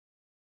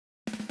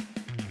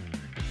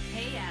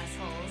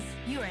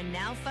You are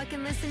now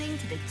fucking listening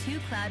to the Two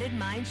Clouded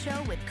Mind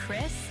Show with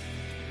Chris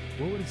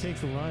What would it take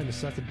for Ryan to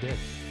suck a dick?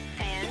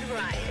 and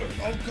Ryan.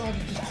 Oh God,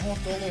 you just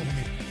coughed all over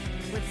me.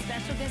 With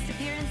special guest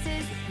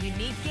appearances,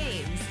 unique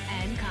games,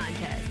 and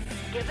contests.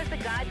 Give us a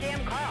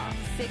goddamn call.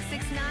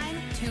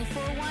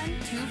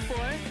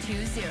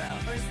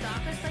 669-241-2420. Or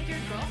stalk us like your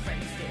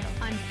girlfriends do.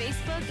 On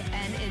Facebook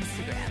and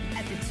Instagram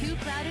at the Two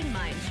Clouded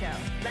Mind Show.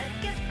 Let's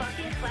get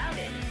fucking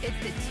clouded. It's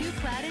the Two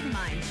Clouded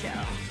Mind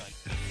Show.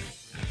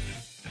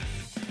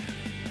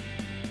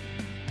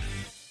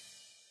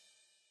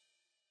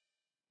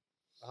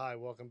 Hi,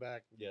 welcome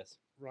back. Yes.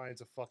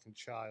 Ryan's a fucking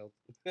child.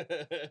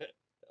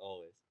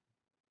 Always.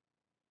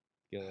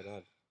 Going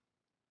on.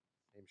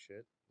 Same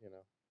shit, you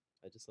know.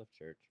 I just left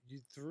church. You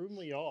threw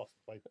me off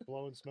by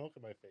blowing smoke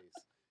in my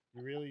face.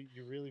 You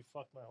really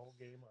fucked my whole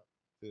game up.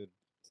 Dude.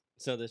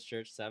 So this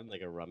church is having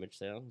like a rummage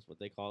sale is what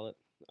they call it.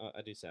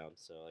 I do sound,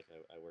 so like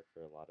I work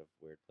for a lot of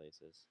weird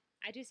places.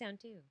 I do sound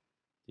too.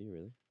 Do you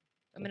really?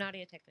 I'm an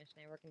audio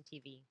technician. I work in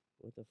TV.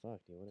 What the fuck?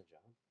 Do you want a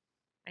job?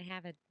 I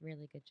have a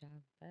really good job.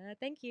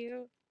 Thank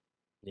you.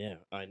 Yeah,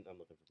 I'm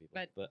looking for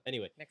people. But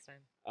anyway, Next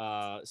time.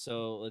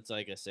 so it's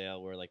like a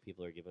sale where like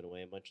people are giving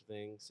away a bunch of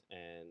things,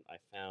 and I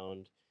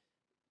found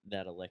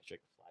that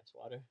electric fly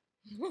swatter.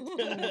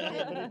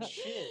 Yeah, but it's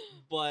shit.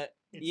 But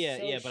It's yeah,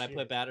 so but I shit.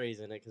 put batteries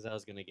in it because I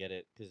was gonna get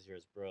it because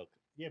yours broke.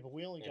 Yeah, but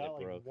we only And got it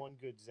like broke. one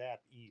good zap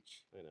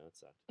each. I know it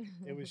sucked.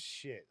 It was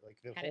shit. Like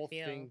the How'd it whole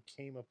feel? thing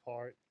came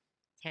apart.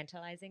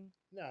 Tantalizing.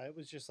 No, it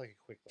was just like a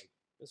quick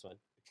It's fine.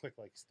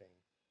 sting.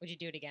 Would you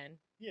do it again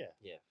Yeah,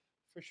 Yeah,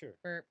 for sure.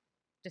 for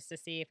just to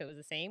see if it was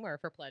the same or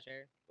for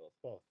pleasure?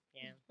 Both.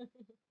 Yeah.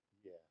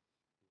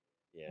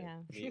 yeah.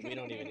 We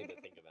don't even need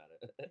to think about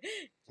it.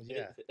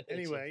 Yeah.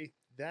 Anyway,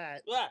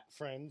 that Ah!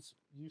 friends,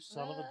 you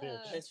son of a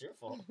bitch. It's your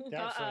fault.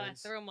 That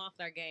friends. Threw them off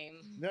their game.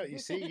 No, you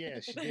see, yeah,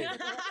 she did. They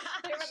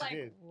were She like,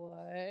 did.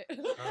 "What?"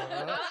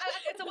 Uh-huh.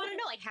 I want to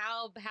know, like,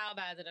 how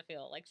bad did it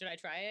feel? Like, should I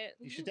try it?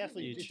 You should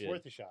definitely. You It's should.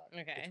 worth a shot.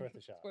 Okay. It's worth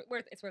a shot.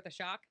 It's worth a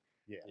shock.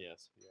 Yeah.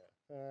 Yes.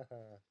 Yeah.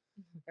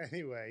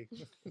 Anyway,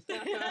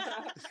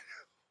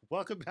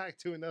 welcome back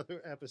to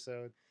another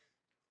episode.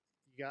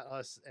 You got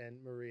us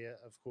and Maria,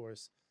 of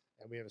course,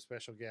 and we have a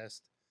special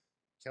guest,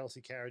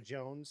 Kellsie Cara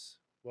Jones.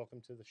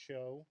 Welcome to the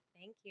show.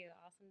 Thank you.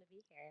 Awesome to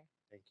be here.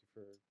 Thank you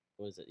for,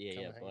 What is it? Yeah,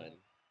 Come yeah, hang button.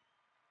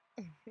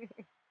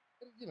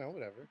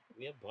 whatever.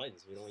 We have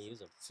buttons. We don't use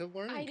them. It's a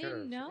learning I curve.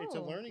 didn't know. It's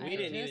a learning I We curve.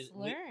 didn't just use.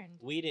 learned.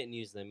 We didn't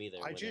use them either.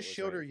 I when it just was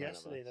showed right her in front of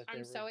yesterday us. that they I'm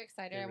were, so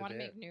excited. they I were want to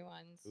there. make new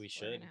ones. We We're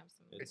should. gonna have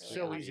some It's It's really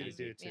so awesome easy to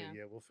do music. too. Yeah.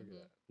 Yeah, we'll figure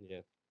Mhm. that.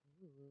 Yeah.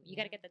 You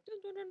gotta get the.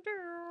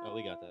 Oh,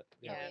 we got that.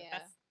 Yeah. Oh, yeah.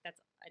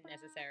 That's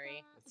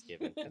unnecessary. It's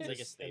given. And It's like a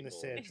the- staple. and the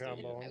sad in studio.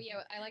 trombone. Oh,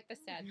 yeah, I like the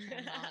sad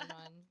trombone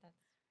one. That's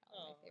probably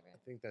Oh. my I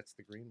favorite. think that's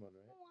the green one,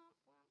 right?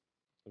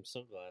 I'm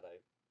so glad I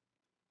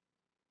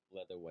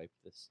leather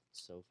wiped this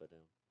sofa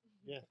down.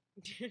 Yeah.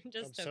 I'm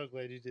Just to so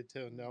glad you did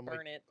too. No, I'm burn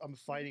like, it. I'm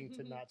fighting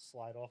to not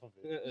slide off of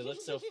it. It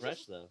looks so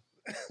fresh though.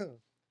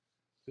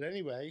 But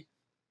anyway,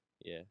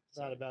 Yeah. it's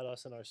not sorry. about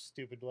us and our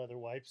stupid leather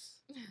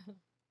wipes.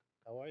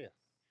 How are you?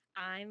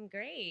 I'm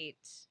great.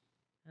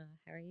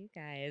 How are you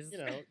guys?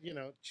 You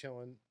know,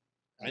 chilling.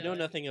 I know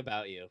nothing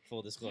about you.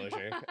 Full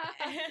disclosure.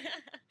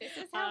 This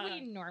is how Uh,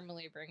 we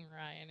normally bring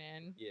Ryan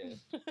in. Yeah.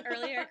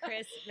 Earlier,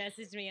 Chris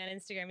messaged me on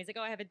Instagram. He's like,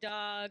 "Oh, I have a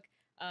dog."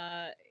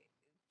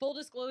 Full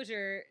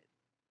disclosure,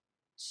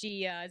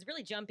 she is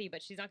really jumpy,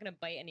 but she's not going to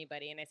bite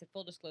anybody. And I said,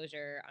 "Full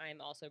disclosure, I'm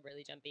also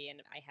really jumpy,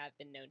 and I have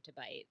been known to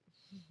bite."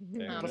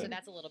 Fair So enough.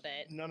 that's a little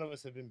bit. None of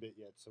us have been bit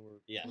yet, so we're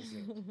Yeah.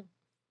 we're good.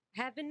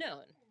 Have been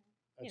known.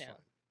 That's You know.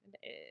 fine.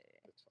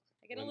 That's fine.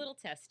 I get a When- little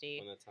testy.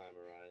 When the time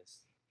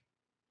arrives.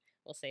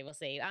 We'll see.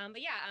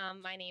 But yeah,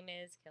 my name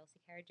is Kellsie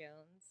Cara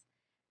Jones.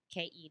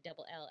 Kellsie.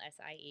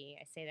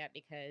 I say that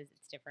because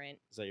it's different.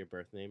 Is that your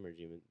birth name, or did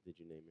you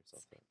name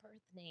yourself It's that? my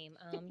birth name.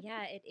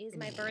 Yeah, it is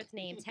my birth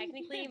name.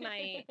 Technically,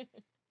 my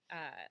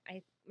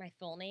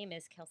full name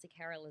is Kellsie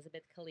Cara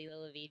Elizabeth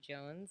Kalila Levy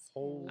Jones.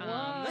 Holy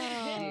Um,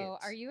 Whoa,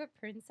 shit. are you a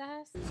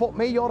princess? Fuck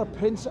me, you're a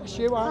princess,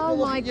 you aren't Oh you?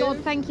 Look my at god,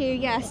 you. thank you,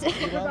 yes.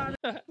 Yeah,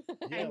 I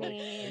like, are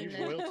you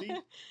mean- royalty?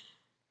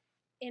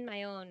 In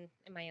my own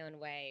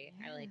way,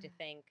 I like to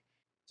think.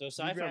 So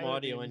aside from rather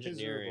audio be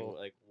engineering, miserable.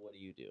 like what do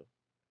you do?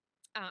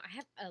 I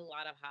have a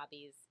lot of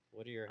hobbies.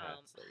 What are your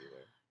hats that you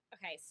wear?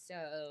 Okay,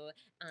 so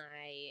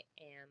I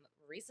am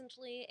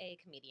recently a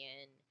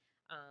comedian,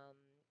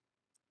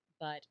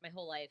 but my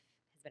whole life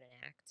has been an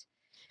act.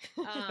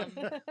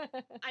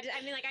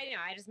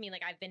 I just mean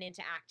like I've been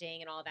into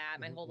acting and all that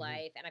my Mhm, whole mhm.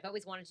 life, and I've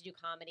always wanted to do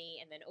comedy.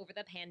 And then over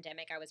the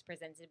pandemic, I was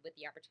presented with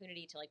the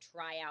opportunity to like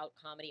try out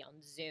comedy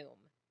on Zoom.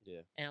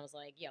 Yeah. And I was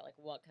like, yeah, like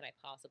what could I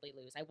possibly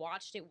lose? I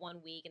watched it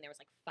one week, and there was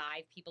like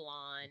 5 people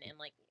on, and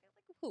like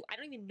who? I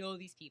don't even know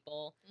these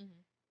people.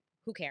 Mhm.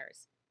 Who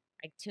cares?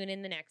 I tune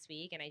in the next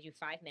week, and I do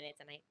 5 minutes,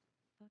 and I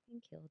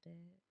fucking killed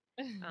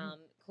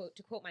it.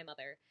 To quote my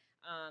mother.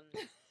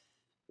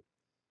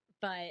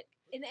 But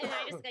and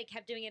I just like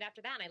kept doing it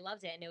after that, and I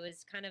loved it. And it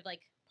was kind of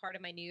like part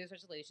of my New Year's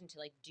resolution to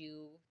like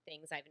do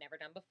things I've never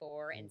done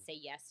before and say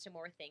yes to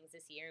more things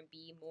this year and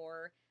be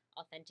more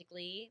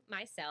authentically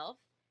myself,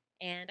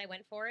 and I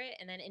went for it.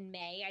 And then in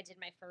May, I did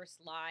my first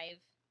live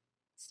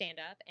stand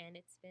up, and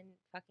it's been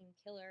fucking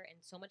killer and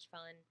so much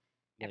fun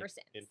ever Like,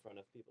 since. in front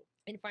of people,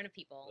 In front of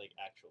people, like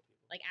actual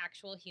people. like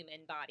actual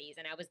human bodies.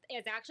 And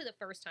it's actually the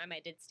first time I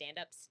did stand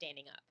up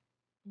standing up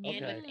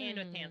Okay. and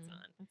with pants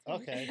on.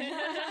 That's Okay.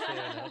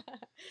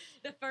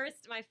 good. Fair enough.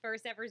 My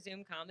first ever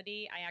Zoom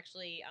comedy, I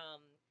actually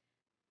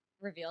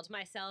revealed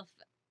myself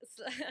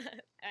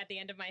at the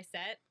end of my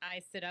set. I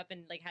stood up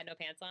and like had no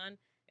pants on.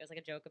 It was like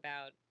a joke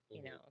about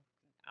you Mhm. know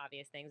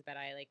obvious things, but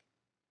I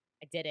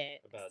did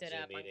it. About Stood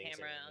Zoom up on meetings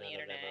camera and on the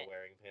none of them internet. are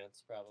wearing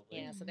pants, probably.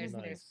 Yeah, so there's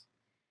Nice.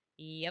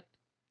 yep.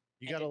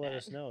 You I got to did let that.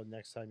 us know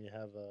next time you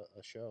have a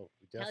show.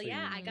 We Hell definitely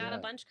yeah, I need- got yeah.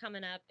 a bunch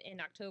coming up in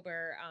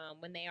October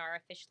when they are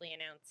officially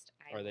announced.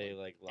 Are they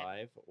will like def-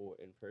 live or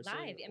in person?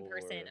 live in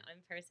person, or-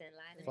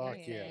 live in Fuck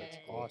person. yeah,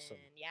 that's awesome.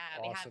 Yeah,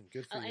 we have Awesome.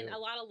 Good for you. and a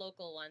lot of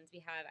local ones. We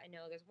have. I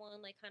know there's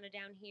one like kind of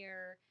down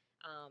here.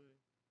 Are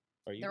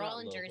you They're not all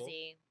in local?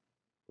 Jersey.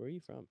 Where are you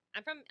from?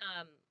 I'm from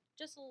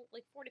just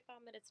like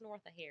 45 minutes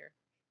north of here.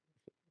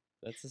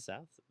 That's the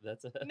South.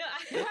 That's a. No, I'm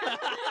not gonna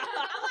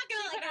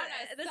She put on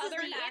a this is the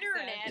southern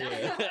internet. accent.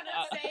 I'm not Yeah.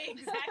 gonna say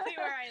exactly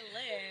where I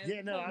live.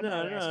 Yeah, no, I'm No,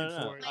 not no, asking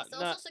no. for it. My social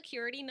not-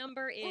 security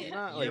number is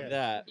Not Yeah. like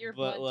that, Your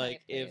but blood like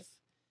type, if please.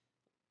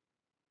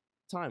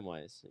 time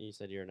wise, you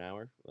said you're an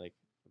hour. Like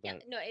yeah.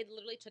 about- No, it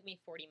literally took me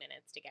 40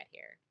 minutes to get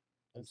here.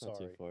 I'm that's not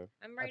too sorry. far.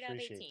 I'm right out of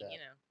appreciate 18. that. You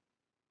know.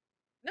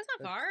 That's not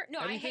That's- far. No,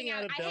 I anything hang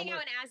out out. of I hang out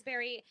Belmar- in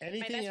Asbury. My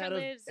Anything best out friend of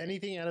lives.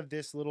 anything out of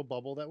this little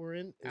bubble that we're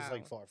in is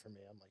like Oh. far from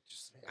me. I'm like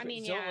just. I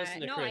mean, Don't yeah,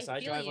 listen to no, Chris. I I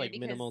feel drive you like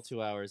minimal because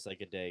 2 hours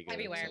like a day. Going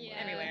everywhere, somewhere.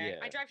 everywhere. Yeah.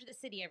 I drive to the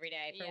city every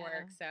day for Yeah.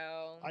 work,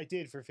 so I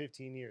did for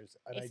 15 years,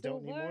 and it's I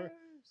don't the anymore.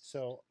 worst.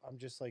 So I'm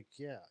just like,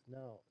 yeah,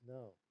 no.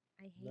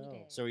 I hate no.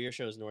 it. So are your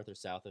shows north or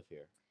south of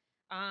here?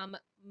 All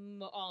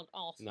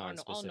Non north.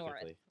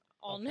 specifically.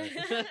 All Okay.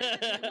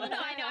 north. Well, no,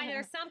 I know.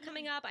 There's some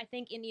coming up. I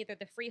think in either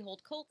the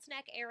Freehold Colts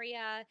Neck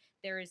area.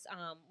 There's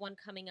one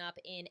coming up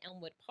in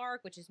Elmwood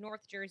Park, which is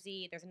North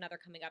Jersey. There's another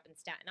coming up in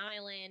Staten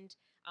Island.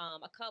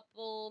 A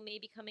couple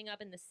maybe coming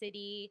up in the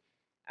city.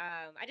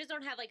 I just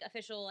don't have like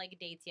official like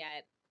dates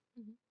yet.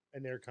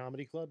 And they're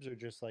comedy clubs or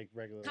just like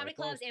regular Comedy like,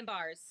 bars? clubs and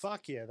bars.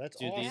 Fuck yeah, that's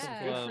Do awesome. these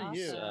Yeah. Good for clubs,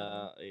 you.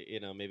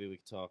 Awesome. maybe we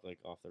could talk like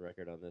off the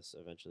record on this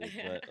eventually,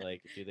 but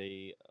like, do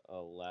they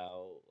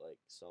allow like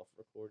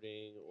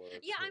self-recording or?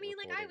 Yeah, I put mean,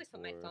 like I always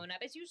recording put my for- phone up.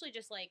 It's usually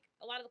just like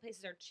a lot of the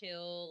places are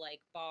chill, like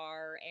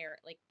bar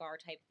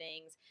type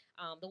things.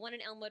 The one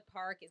in Elmwood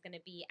Park is going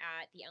to be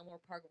at the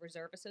Elmwood Park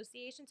Reserve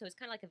Association, so it's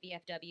kind of like a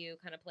VFW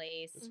kind of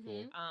place. That's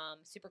cool.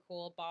 Super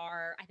cool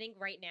bar. I think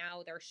right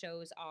now their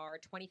shows are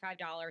 $25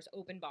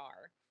 open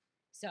bar.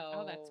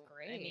 So that's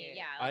I mean, great.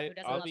 yeah, I- like, who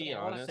doesn't I'll love be to get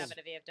fucked honest. up at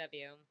a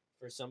VFW?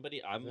 For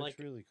somebody, I'm That's like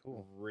really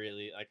cool.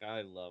 really like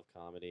I love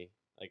comedy.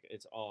 Like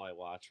it's all I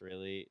watch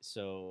really.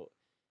 So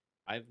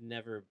I've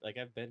never like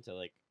I've been to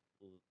like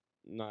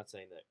not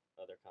saying that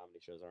other comedy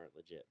shows aren't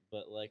legit,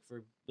 but like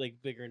for like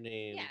bigger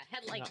names, Yeah,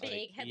 like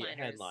big headliners.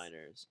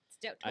 headliners.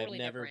 It's totally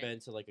I've never different. been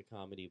to like a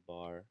comedy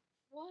bar.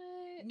 What?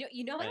 No,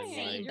 you know what's And,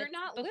 insane? like- You're But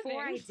not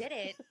before living. I did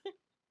it.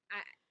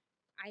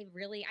 I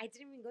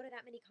didn't even go to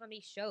that many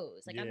comedy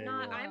shows. Like Yeah, I'm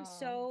not. yeah. I'm Wow.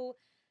 so.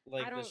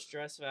 Like the don't-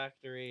 Stress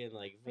Factory and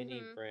like Vinny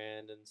Mhm.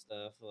 Brand and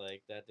stuff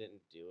like that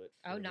didn't do it.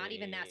 Oh, for not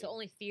even that. So me.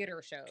 only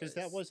theater shows. Because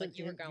that wasn't like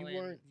you were going. You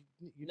weren't.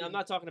 You No, I'm didn't-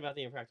 not talking about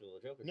the Impractical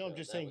Joker. No, I'm show.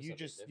 just That saying was you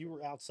something you different.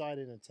 were outside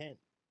in a tent.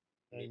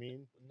 I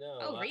mean, no.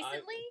 Oh, I-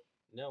 recently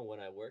no, when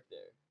I worked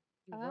there,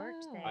 you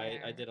worked Oh.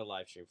 there. I did a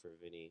live stream for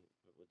Vinny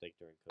like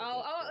during COVID.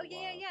 Oh, for a yeah,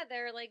 while. yeah.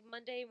 They're like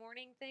Monday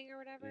morning thing or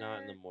whatever.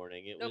 Not in the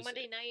morning. It No, was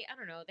Monday night. I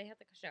don't know. They had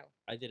like a show.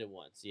 I did it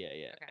once. Yeah,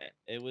 yeah. Okay.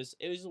 It was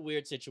a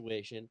weird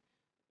situation.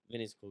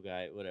 Vinny's a cool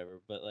guy,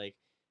 whatever. But like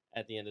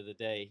at the end of the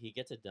day, he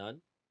gets it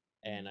done,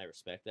 and I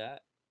respect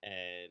that.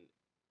 And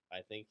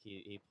I think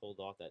he pulled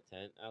off that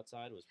tent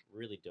outside was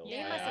really dope. They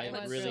Yeah, must have it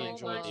put was really so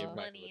enjoyed much the money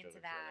Impractical into Joker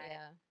show. that.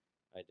 Yeah.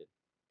 I did.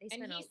 They And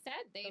spent he said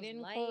they those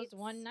didn't close lights.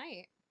 one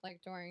night,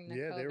 like during the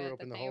Yeah, COVID, they were that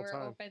open the they whole were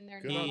time. open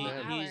their Good on normal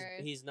them.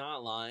 hours. He's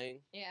not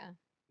lying, Yeah.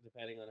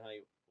 depending on how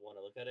you want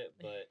to look at it.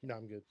 But no,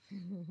 I'm good.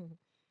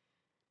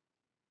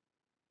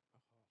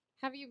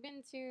 Have you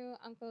been to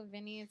Uncle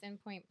Vinny's in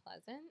Point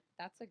Pleasant?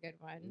 That's a good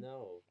one.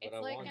 no, but It's I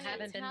like want an to.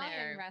 Haven't been Italian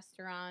there.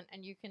 restaurant,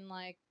 and you can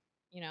like,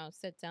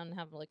 sit down and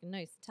have like a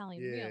nice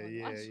Italian Yeah, meal and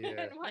yeah, watch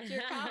yeah. and watch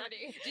your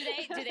comedy.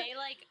 do they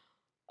like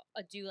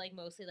do like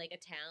mostly like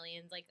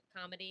Italians like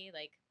comedy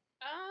like?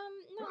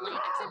 No,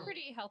 like it's a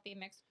pretty healthy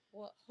mix.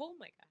 Well, Oh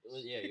my Well,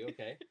 gosh. yeah, you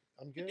okay?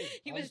 I'm good.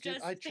 He I'm was good.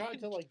 just I tried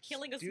to like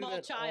killing a do small that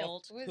off-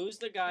 child. was- Who's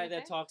the guy okay?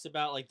 that talks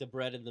about like the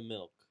bread and the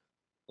milk?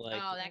 Like,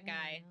 Oh, I that don't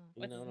guy. know. you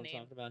What's know his what I'm name?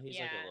 talking about? He's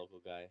like Yeah. a local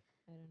guy.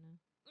 I don't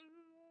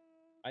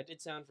know. I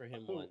did sound for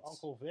him Who, once.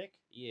 Uncle Vic?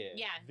 Yeah.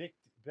 Yeah. Vic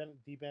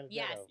Di Benedetto.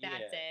 Yes,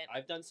 that's Yeah. it.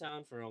 I've done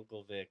sound for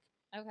Uncle Vic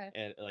Okay.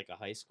 at like a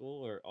high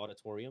school or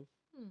auditorium.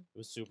 Hmm. It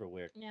was super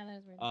weird. Yeah,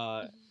 that was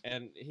weird.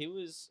 And he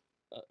was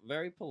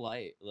very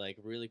polite, like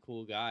really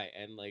cool guy.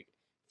 And like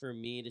for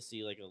me to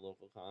see like a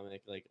local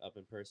comic like up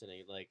in person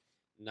and like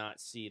not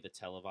see the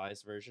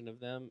televised version of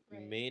them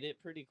Right. made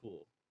it pretty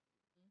cool.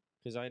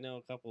 Because I know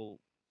a couple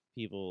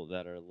people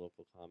that are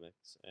local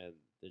comics, and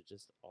they're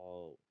just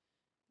all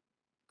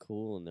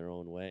cool in their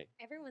own way.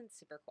 Everyone's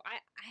super cool.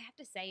 I have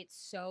to say, it's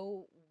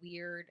so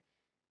weird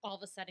all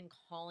of a sudden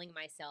calling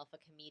myself a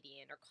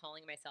comedian or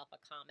calling myself a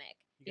comic.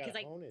 You because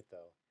gotta own it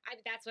though.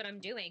 that's what I'm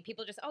doing.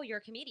 People just, oh, you're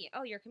a comedian.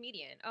 Oh, you're a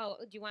comedian. Oh,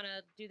 do you want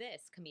to do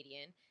this,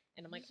 comedian?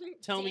 And I'm like,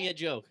 Tell me a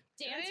joke.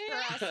 dance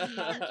for us,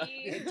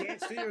 monkey. Yeah,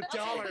 dance for your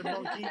dollar,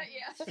 monkey.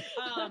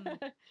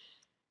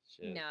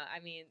 Shit. No, I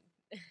mean,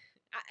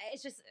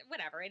 it's just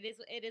whatever. It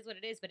is what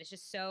it is. But it's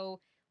just so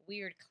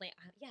weird.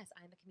 Yes,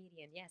 I'm a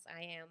comedian. Yes,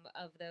 I am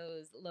of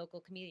those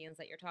local comedians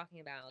that you're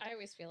talking about. I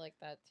always feel like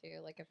that too.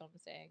 Like if I'm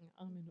saying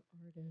I'm an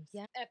artist.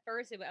 Yeah. At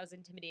first, I was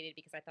intimidated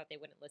because I thought they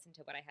wouldn't listen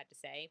to what I had to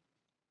say,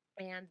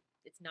 and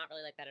it's not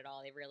really like that at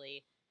all. They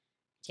really.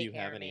 Do you take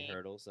care have of any me.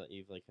 hurdles that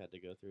you've like had to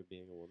go through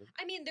being a woman?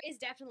 I mean, there is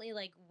definitely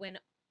like when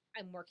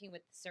I'm working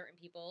with certain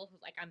people, who,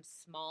 like I'm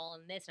small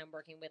in this, and I'm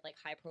working with like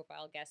high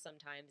profile guests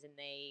sometimes, and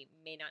they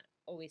may not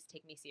always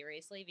take me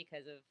seriously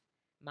because of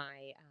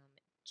my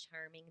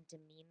charming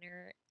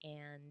demeanor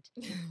and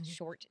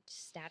short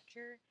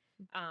stature.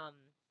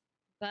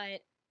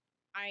 But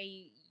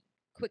I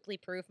quickly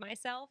prove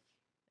myself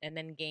and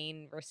then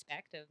gain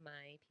respect of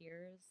my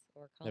peers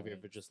or colleagues. Have you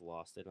ever just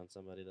lost it on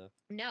somebody though?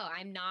 No,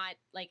 I'm not.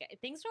 Like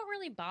things don't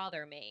really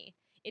bother me.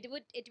 It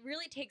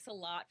really takes a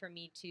lot for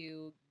me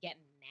to get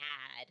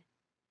mad.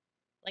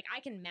 Like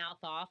I can mouth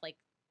off like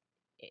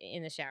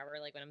in the shower,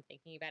 like when I'm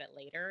thinking about it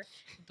later,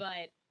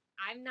 but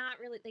I'm not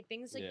really like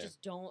things like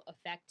just don't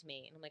affect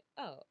me. And I'm like,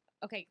 oh,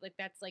 okay, like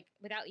that's like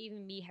without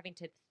even me having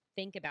to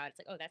think about it. It's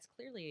like, oh, that's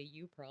clearly a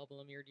you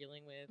problem you're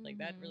dealing with. Like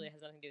that really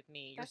has nothing to do with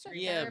me. You're That's a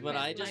screaming Yeah, at but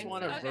me. I just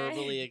want to Okay.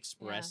 verbally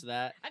express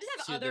that I just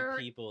have to other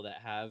the people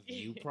that have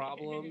you You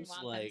problems.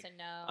 want like, them to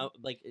know.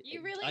 like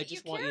You really- I you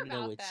just want care you to know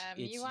about it's them.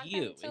 it's You want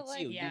you. them to, It's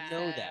like, you. Yeah. You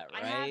know that,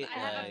 right? I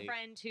have a Like,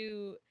 friend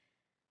who,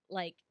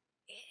 like,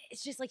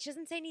 it's just like she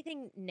doesn't say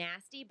anything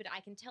nasty, but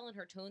I can tell in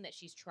her tone that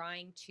she's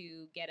trying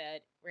to get a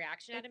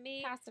reaction out of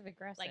me. Passive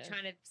aggressive. Like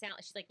trying to sound,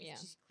 she's like, Yeah.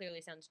 she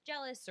clearly sounds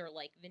jealous or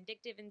like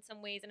vindictive in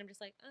some ways, and I'm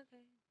just like,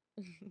 okay.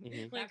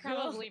 Mhm. That cool.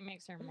 probably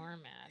makes her more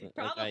mad. Like,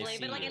 I Probably,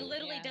 see but like it you.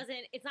 literally Yeah.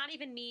 doesn't. It's not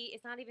even me.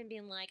 It's not even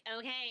being like,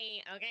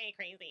 okay,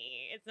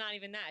 crazy. It's not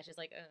even that. It's just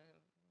like,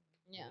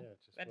 Yeah.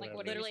 just but whatever.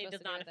 what are you literally supposed does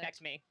to do not with it?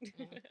 affect me.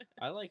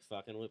 I like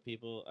fucking with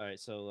people. All right,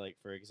 so like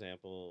for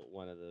example,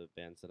 one of the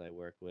bands that I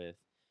work with,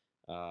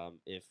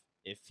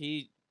 if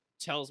he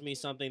tells me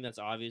something that's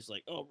obvious,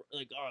 like oh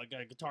I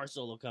got a guitar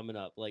solo coming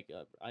up, like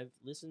I've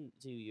listened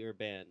to your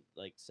band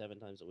like 7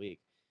 times a week.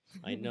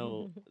 I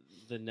know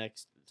the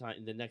next time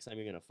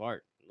you're gonna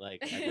fart,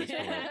 like at this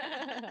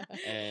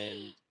point,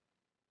 and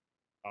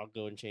I'll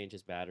go and change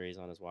his batteries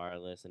on his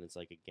wireless, and it's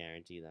like a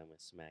guarantee that I'm gonna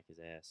smack his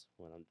ass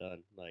when I'm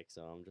done. Like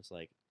so, I'm just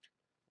like,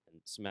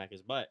 and smack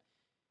his butt.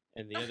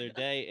 And the other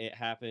day, it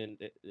happened.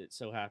 It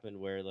so happened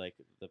where like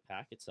the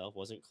pack itself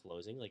wasn't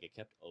closing, like it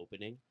kept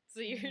opening.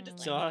 So you're just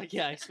So like,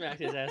 yeah, I smacked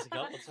his ass a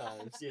couple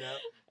times, you know.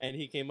 And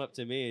he came up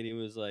to me and he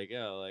was like,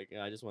 "Oh, like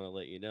I just want to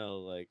let you know,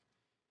 like,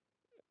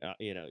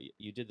 you know,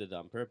 you did that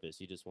on purpose.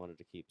 You just wanted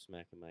to keep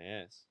smacking my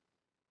ass."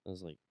 I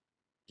was like,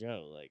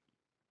 "Joe, like,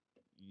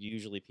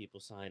 usually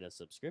people sign a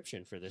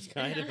subscription for this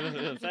kind of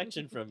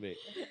affection from me,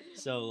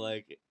 so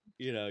like,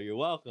 you know, you're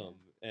welcome."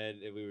 And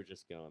we were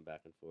just going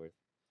back and forth.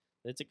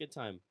 It's a good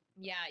time.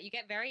 yeah, you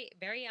get very,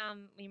 very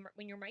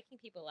when you're miking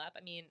people up.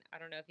 I mean, I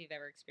don't know if you've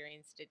ever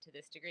experienced it to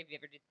this degree. If you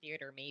ever did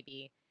theater,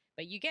 maybe,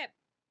 but you get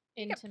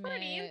Intimate.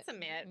 pretty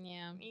intimate.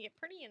 Yeah. You get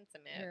pretty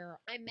intimate. You're-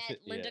 I met Yeah.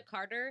 Linda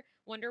Carter,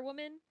 Wonder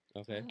Woman,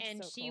 Okay. Oh,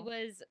 and so she cool.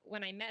 was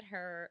when I met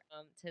her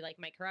to like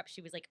mic her up.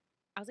 She was like,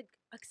 I was like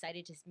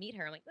excited to meet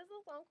her. I'm like, this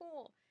is so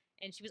cool.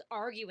 And she was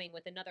arguing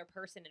with another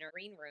person in her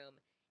green room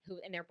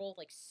and they're both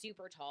like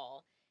super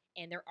tall.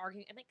 And they're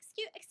arguing. I'm like,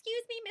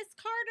 excuse me, Miss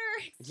Carter.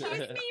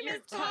 Excuse me, You're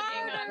Miss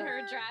tugging on Carter.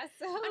 her dress.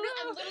 I'm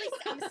literally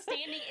I'm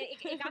standing.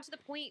 It got to the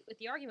point with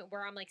the argument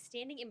where I'm like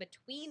standing in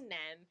between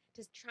them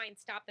to try and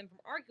stop them from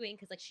arguing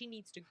because like she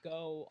needs to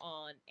go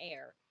on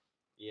air.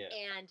 Yeah.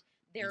 And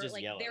they're just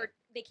like yell at her.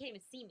 they can't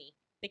even see me.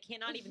 They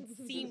cannot even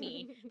see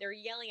me. They're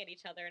yelling at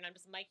each other, and I'm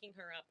just miking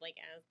her up like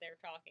as they're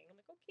talking. I'm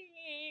like,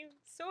 okay,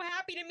 so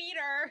happy to meet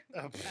her.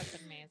 Oh, That's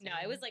amazing. No,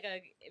 it was like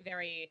a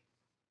very.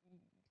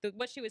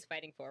 What she was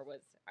fighting for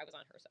was I was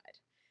on her side.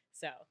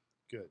 So,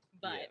 good.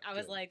 but Yeah, I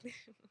was good. like,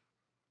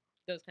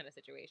 those kind of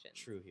situations.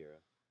 True hero.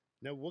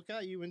 Now, what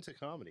got you into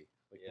comedy?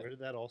 Like, Yeah. where did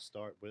that all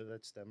start? Where did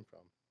that stem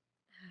from?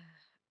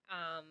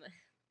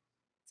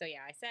 So yeah,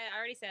 I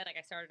already said like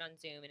I started on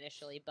Zoom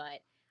initially,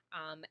 but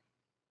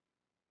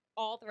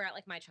all throughout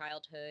like my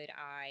childhood,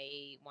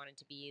 I wanted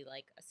to be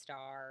like a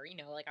star. You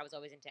know, like I was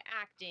always into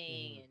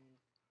acting and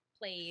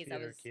plays. I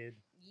Theater was kid.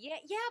 yeah,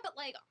 but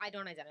like I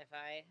don't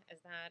identify as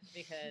that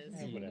because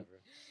Whatever.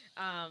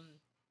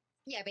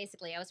 yeah,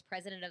 basically I was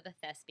president of the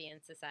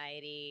Thespian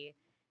Society.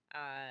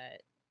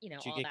 You know,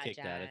 Did you all get that kicked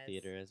jazz. out of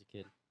theater as a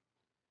kid?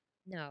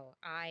 No,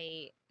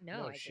 I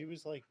She didn't.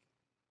 was like,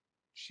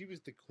 she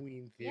was the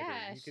queen theater.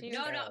 Yeah, you could she No,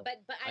 was- no, tell.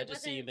 but I I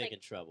just see you wasn't making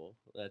like, trouble.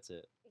 That's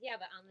it. Yeah,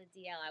 but on the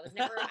DL, I was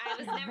never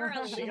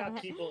a She lead.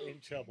 got people in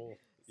trouble.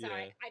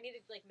 Sorry, Yeah. I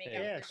needed to like make Hey,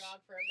 up Ash. with your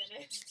dog for a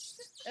minute.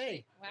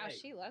 Hey, Wow, Hey.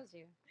 she loves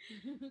you.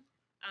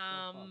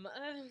 What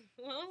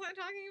was I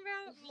talking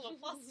about? I'm a little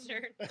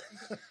flustered.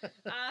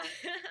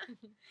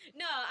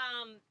 No,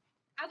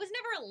 I was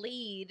never a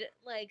lead,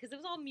 like, because it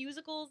was all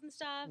musicals and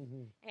stuff,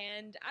 Mhm.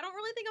 and I don't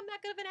really think I'm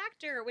that good of an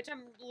actor, which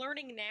I'm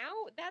learning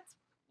now. That's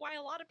why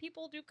a lot of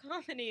people do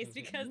comedies,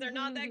 because they're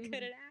not that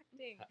good at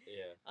acting.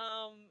 Yeah.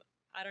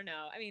 I don't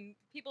know. I mean,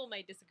 people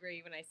might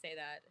disagree when I say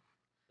that.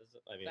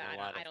 I mean, But a I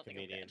lot don't of think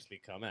I'm good. comedians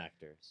become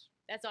actors.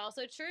 That's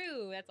also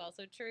true. That's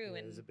also true. Yeah,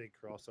 And there's a big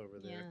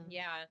crossover there.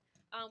 yeah.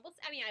 Well,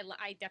 I mean,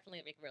 I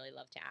definitely really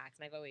love to act,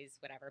 and I've always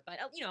whatever. But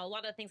you know, a lot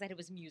of the things I did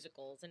was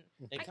musicals, and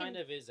It I kind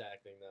can- of is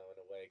acting though in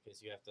a way because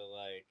you have to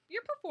like.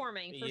 you're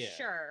performing for Yeah.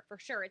 sure, for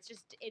sure. It's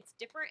just it's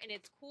different, and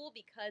it's cool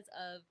because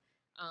of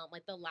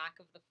like the lack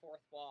of the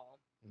fourth wall,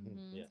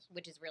 Mhm. Yes.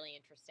 which is really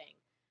interesting.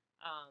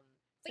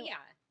 But So-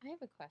 yeah, I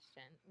have a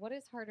question. What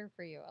is harder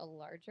for you, a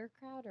larger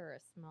crowd or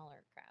a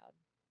smaller crowd?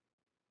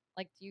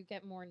 Like, do you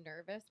get more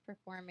nervous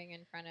performing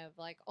in front of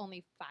like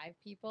only 5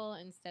 people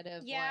instead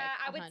of yeah,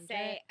 like I would 100?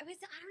 say I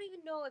don't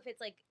even know if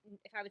it's like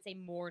if I would say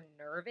more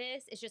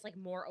nervous. It's just like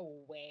more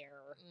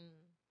aware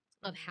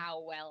of how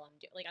well I'm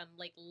doing. Like I'm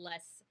like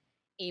less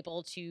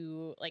able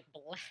to like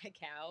black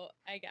out.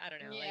 I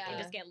don't know. Like I Yeah.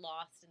 just get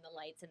lost in the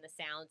lights and the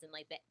sounds and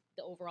like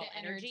the overall The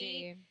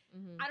energy.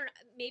 Mhm. I don't know.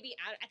 Maybe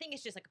I think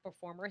it's just like a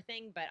performer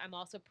thing, but I'm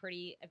also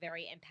a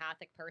very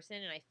empathic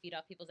person, and I feed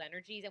off people's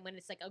energies. And when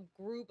it's like a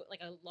group,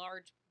 like a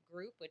large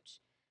group, which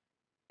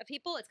of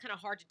people, it's kind of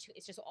hard to.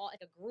 It's just all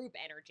like a group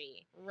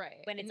energy.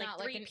 Right. When it's Not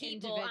like 3 an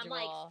people, I'm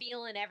like individual.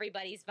 feeling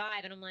everybody's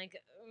vibe, and I'm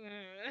like,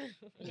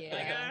 Yeah.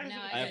 like,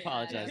 No, I get that.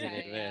 apologize in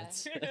Okay, yeah.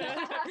 advance.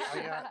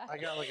 I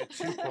got like a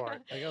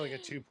two-part. I got like a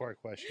two-part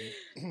question.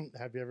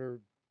 Have you ever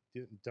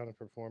done a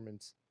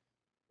performance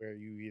where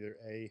you either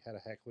A, had a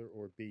heckler,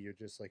 or B, you're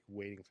just like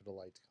waiting for the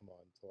light to come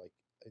on to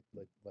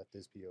like let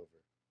this be over?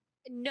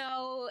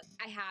 No,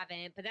 I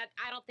haven't. But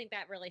I don't think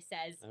that really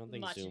says I don't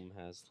think much. Zoom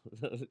has.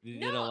 You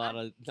No, did a lot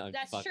of. I'm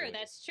That's fucking true. with you.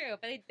 That's true.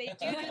 But they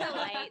do do the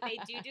light. They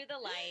do the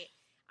light.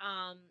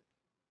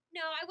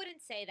 No, I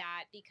wouldn't say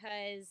that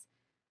because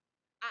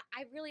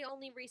I really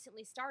only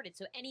recently started.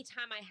 So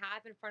anytime I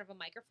have in front of a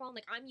microphone,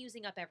 like I'm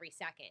using up every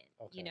second.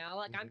 You Okay. know,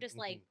 like I'm Mhm, just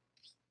like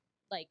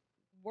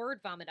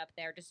word vomit up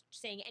there, just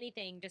saying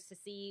anything just to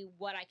see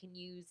what I can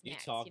use You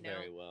next. talk you know?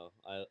 very well.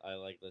 I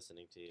like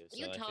listening to you. So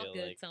You I talk feel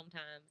good like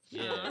sometimes.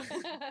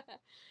 Yeah.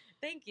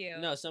 Thank you.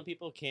 no, some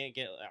people can't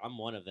get. I'm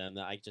one of them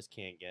that I just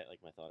can't get like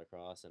my thought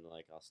across, and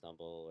like I'll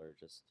stumble or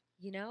just.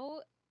 You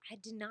know, I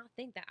did not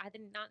think that. I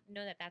did not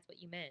know that that's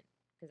what you meant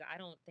because I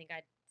don't think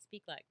I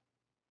speak like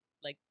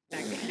that.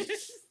 Good.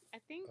 I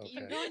think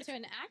you Okay. go into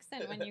an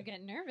accent when you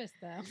get nervous,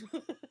 though.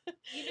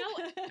 You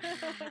know,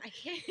 I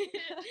can't.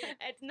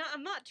 It's not.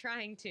 I'm not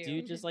trying to. Do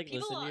you just like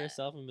People, listen to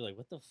yourself and be like,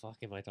 "What the fuck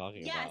am I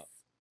talking Yes. about?"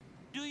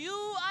 Do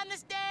you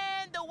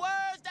understand the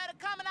words that are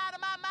coming out of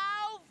my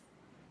mouth?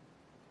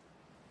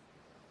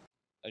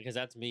 Because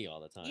that's me all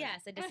the time.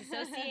 Yes, I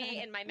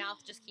disassociate and my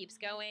mouth just keeps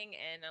going,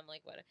 and I'm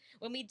like, what?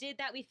 When we did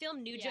that, we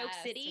filmed New Joke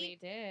Yes, City.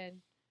 we did.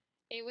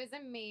 It was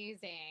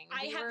amazing.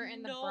 I We have were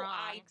in the no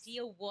Bronx.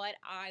 idea what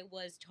I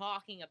was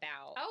talking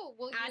about. Oh,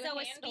 well, As you I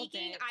was handled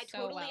speaking, it I so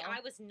totally, well. I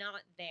was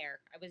not there.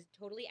 I was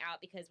totally out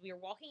because we were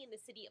walking in the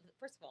city of.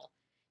 First of all,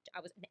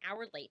 I was an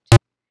hour late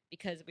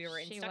because we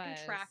were She stuck in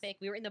was. traffic.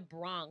 We were in the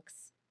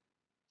Bronx.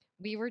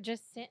 We were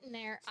just sitting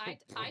there. I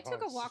took a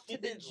Bronx. walk You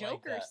to the didn't like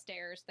Joker that.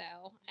 stairs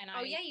though, and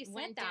Oh, I yeah, you said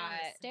went down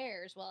that. the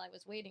stairs while I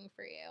was waiting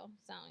for you.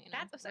 So you know,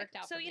 That's worked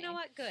out. so. for You me. know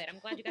what? Good. I'm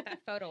glad you got that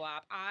photo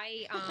op.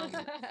 I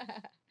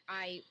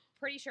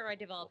pretty sure I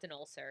developed an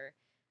ulcer.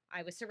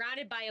 I was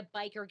surrounded by a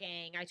biker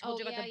gang. I told Oh,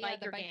 you about yeah, the the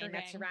biker gang biker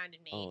that gang.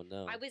 surrounded me. Oh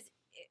no.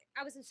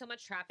 I was in so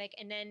much traffic,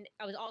 and then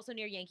I was also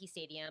near Yankee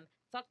Stadium.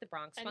 Fuck the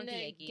Bronx, And fuck the the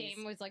Yankees.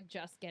 game was like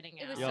just getting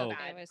It out. was Yo, so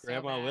bad. It was so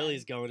Grandma bad.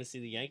 Willie's going to see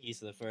the Yankees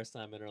for the first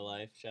time in her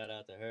life. Shout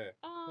out to her.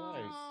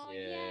 Oh, Yeah.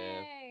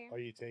 yay. Are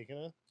you taking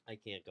her? I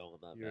can't go.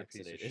 I'm not You're a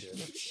piece of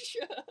vaccinated.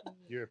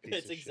 You're a piece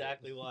That's of shit.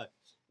 exactly why.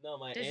 No,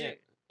 my Does aunt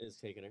is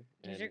taking her.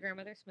 Does your and-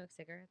 grandmother smoke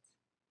cigarettes?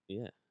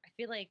 Yeah. I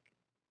feel like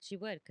she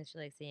would because she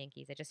likes the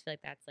Yankees. I just feel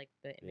like that's like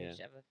the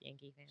image of a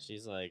Yankee fan.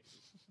 She's like,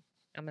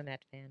 I'm a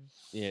Met fan,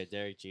 yeah,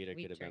 Derek Jeter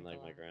We could have been drink a like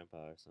my lot. grandpa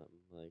or something.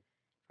 Like,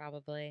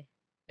 probably.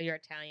 But you're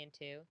Italian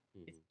too.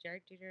 Is mhm.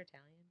 Derek Jeter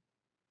Italian?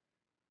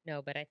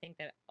 No, but I think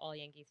that all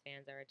Yankees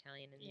fans are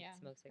Italian and Yeah,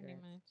 smoke pretty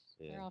cigarettes. much.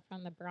 Yeah. They're all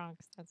from the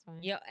Bronx. That's why.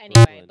 Yeah. Anyway,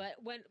 Brooklyn. but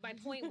when my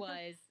point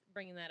was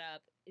bringing that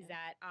up is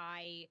that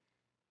I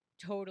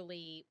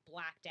totally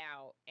blacked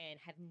out and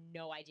have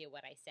no idea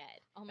what I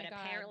said. Oh my but God.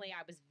 apparently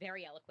I was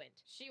very eloquent.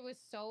 She was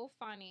so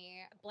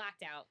funny.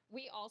 Blacked out.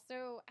 We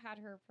also had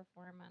her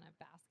perform on a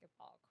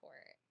basketball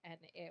court, and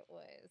it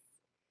was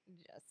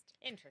just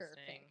Interesting.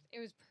 perfect. It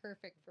was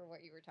perfect for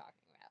what you were talking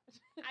about.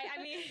 I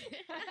mean,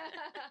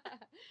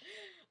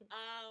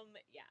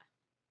 yeah.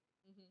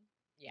 Mhm.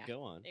 Yeah.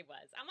 Go on. It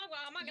was. I'm not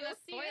You'll gonna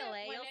see spoil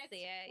it. when You'll it's-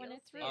 see it. when You'll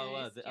it's see it.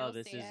 released. This You'll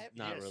is see it.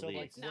 not Yeah, so,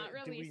 released. It's not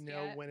do we released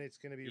know yet. when it's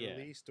going to be Yeah.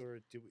 released,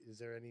 or is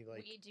there any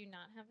like? We do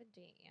not have a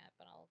date yet,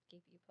 but I'll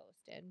keep you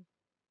posted.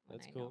 when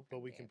That's I cool. know But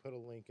from we can Dave. put a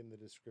link in the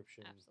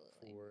description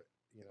Absolutely. for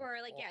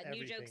Or like all-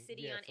 New Joke everything.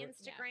 City Yeah, on for-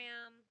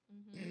 Instagram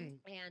Mhm.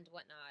 and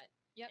whatnot.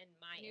 Yep. And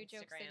my New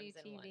Joke City Instagrams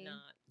and TV.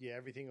 whatnot. Yeah,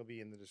 everything will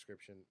be in the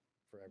description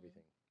for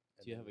everything.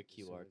 And Do you then have a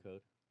QR assuming-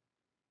 code?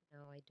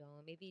 No, I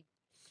don't. Maybe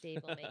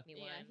Dave will make me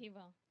one. Yeah, he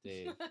will.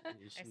 Dave,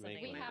 you should still make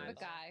think we one have a of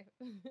those. guy.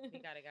 We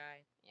got a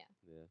guy. Yeah.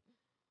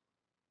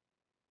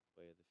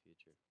 Way of the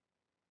future.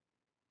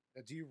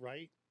 Now, do you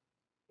write,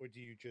 or do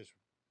you just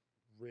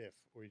riff,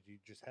 or do you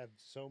just have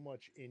so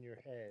much in your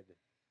head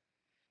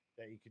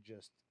that you could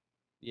just?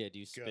 Yeah, do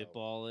you Go.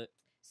 spitball it?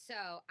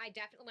 So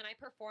when I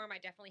perform, I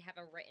definitely have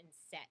a written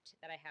set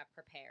that I have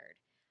prepared.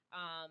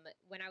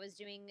 When I was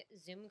doing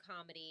Zoom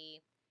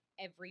comedy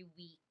every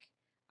week,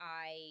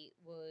 I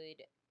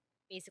would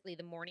basically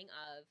the morning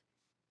of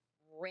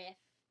riff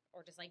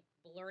or just like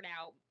blurt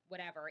out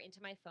whatever into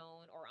my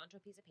phone or onto a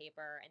piece of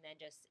paper and then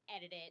just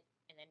edit it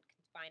and then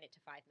confine it to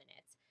 5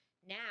 minutes.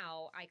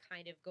 Now I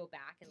kind of go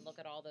back and look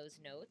at all those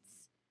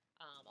notes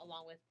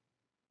along with,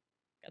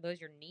 are those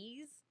your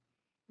knees?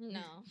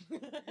 No.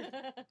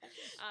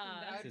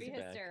 that would be His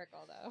back.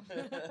 hysterical, though.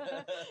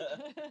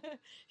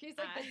 He's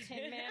like the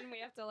Tin Man. We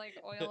have to like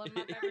oil him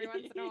up every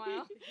once in a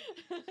while.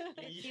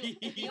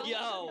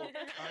 Yo,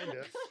 Kind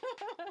of.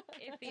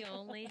 If he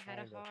only had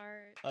Kinda. a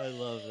heart. I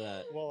love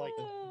that. Well,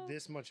 like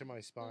this much of my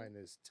spine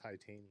is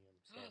titanium.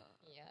 So.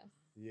 Yes.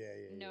 Yeah,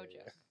 yeah. No yeah,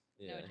 joke.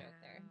 Yeah. No joke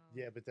there.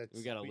 Yeah, but that's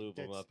We gotta lube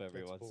 'em that's- up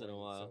every that's once in a boring,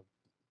 while. so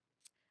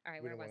All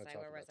right, We where don't was wanna I?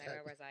 talk Where was about I?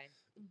 that. Where was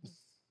I?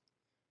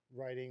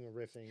 writing,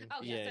 riffing.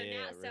 Oh yeah,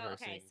 Yeah, so now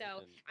okay, rehearsing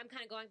so and- I'm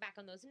kind of going back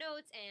on those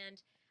notes and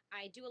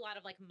I do a lot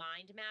of like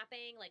mind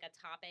mapping, like a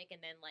topic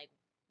and then like,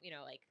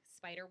 like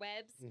spider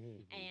webs.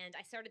 Mhm. And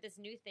I started this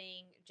new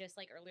thing just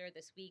like earlier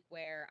this week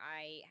where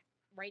I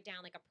write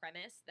down like a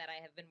premise that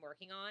I have been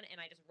working on and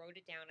I just wrote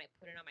it down and I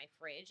put it on my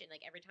fridge and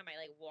like every time I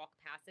like walk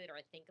past it or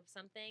I think of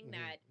something Mhm,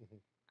 that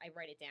mhm. I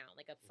write it down,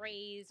 like a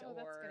phrase Oh, or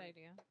that's a good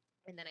idea.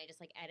 and then I just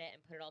like edit and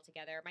put it all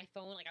together. My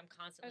phone, like I'm I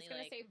constantly was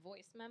gonna like say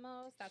voice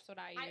memos. That's what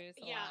I use.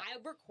 a yeah, lot. I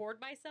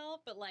record myself,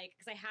 but like,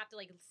 because I have to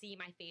like see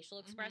my facial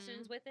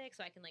expressions Mm-hmm. with it,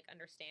 so I can like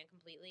understand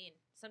completely. And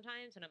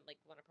sometimes when I'm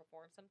like want to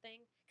perform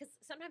something, because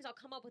sometimes I'll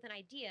come up with an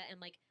idea and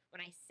like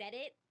when I said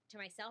it to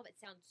myself, it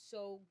sounds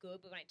so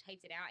good, but when I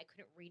typed it out, I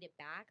couldn't read it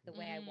back the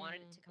way I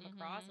wanted it to come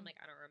across. I'm like,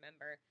 I don't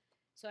remember,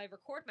 so I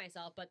record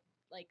myself. But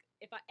like,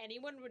 if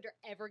anyone would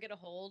ever get a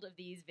hold of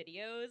these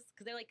videos,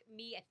 because they're like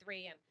me at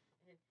 3 a.m.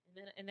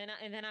 And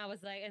then I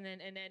was like,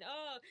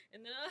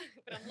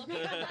 but I'm looking,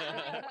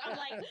 I'm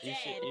like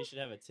dead. You should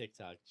have a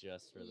TikTok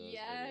just for those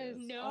Yes.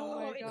 videos. No, Oh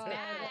my it's God.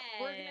 bad.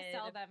 We're gonna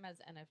sell them as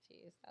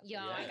NFTs. That's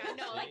Yeah, what like, it I is.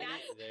 know, like See?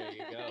 that's There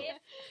you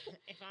go.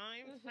 if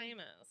I'm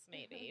famous,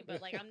 maybe,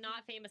 but like I'm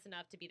not famous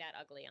enough to be that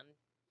ugly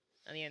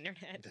on the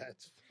internet.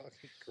 That's fucking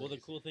crazy. Well, the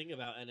cool thing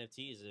about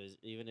NFTs is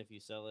even if you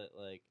sell it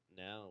like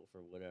now for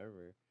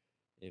whatever,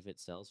 if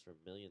it sells for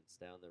millions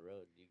down the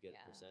road, you get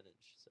Yeah. a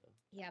percentage. So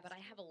Yeah, but I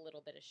have a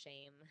little bit of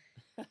shame,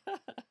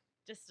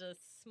 just a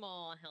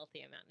small,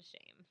 healthy amount of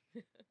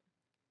shame.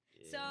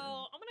 So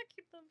Yeah. I'm gonna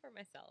keep them for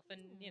myself,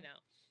 and Yeah.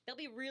 They'll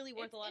be really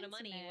worth It's a lot of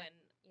money intimate.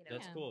 when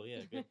That's Yeah. cool.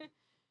 Yeah, good,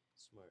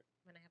 smart.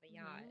 when I have a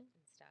yacht Mhm.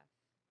 and stuff.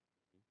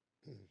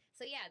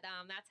 So yeah,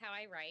 that's how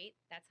I write.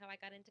 That's how I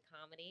got into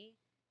comedy.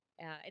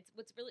 It's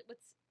what's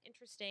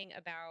interesting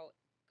about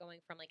going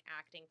from like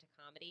acting to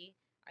comedy.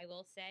 I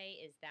will say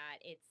is that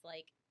it's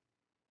like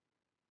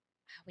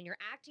when you're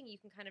acting, you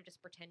can kind of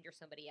just pretend you're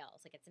somebody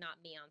else. Like it's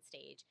not me on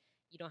stage.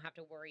 You don't have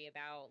to worry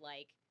about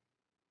like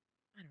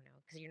I don't know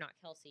because you're not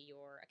Kellsie.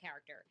 You're a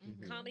character.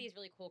 Mhm. Comedy is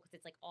really cool because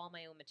it's like all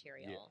my own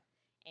material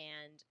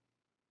and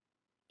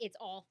it's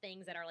all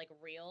things that are like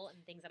real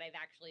and things that I've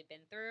actually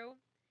been through.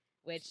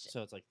 Which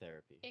So it's like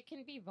therapy. It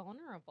can be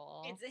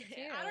vulnerable. it's too,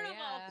 I don't know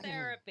yeah. about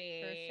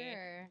therapy For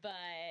sure.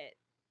 but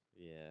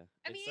Yeah.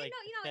 I mean it's like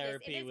you know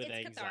therapy it's with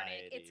cathartic.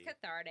 anxiety. It's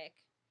cathartic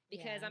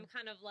because Yeah. I'm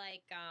kind of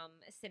like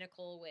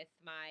cynical with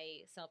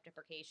my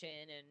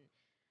self-deprecation and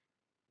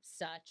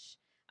such.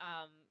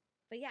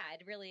 But yeah,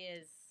 it really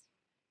is.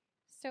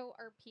 So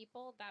are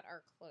people that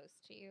are close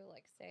to you,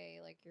 like say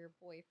like your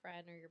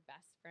boyfriend or your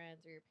best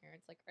friends or your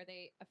parents, like are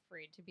they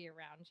afraid to be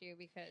around you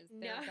because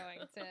they're No. going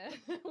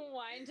to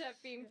wind up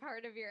being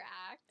part of your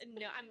act?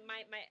 No, I'm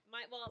my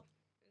well,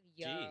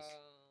 yo, Jeez.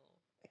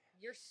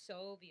 you're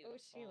so beautiful.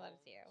 Oh, she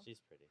loves you. She's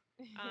pretty.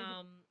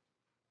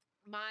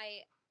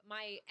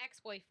 My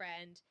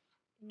ex-boyfriend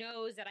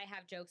knows that I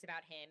have jokes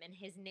about him and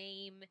his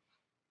name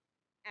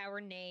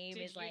our name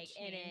Did is you like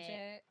in change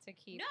it. to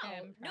keep No,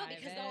 him no,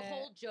 because the private?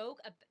 whole joke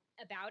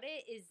about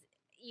it is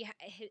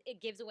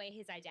it gives away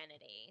his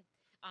identity.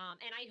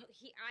 And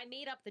I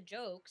made up the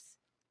jokes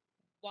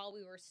while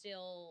we were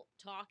still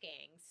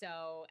talking.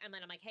 So and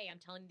then I'm like, hey, I'm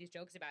telling these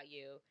jokes about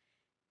you,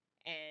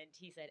 and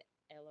he said,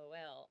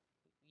 LOL.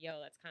 yo,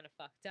 that's kind of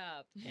fucked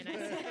up. And I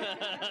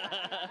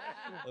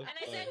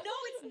said, no,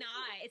 it's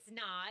not. It's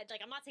not.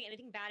 Like, I'm not saying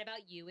anything bad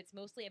about you. It's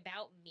mostly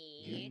about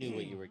me. You knew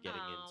what you were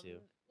getting into.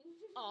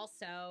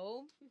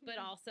 Also, but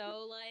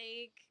also,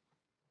 like,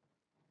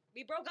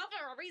 we broke up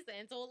for a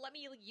reason, so let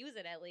me use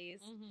it at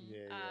least.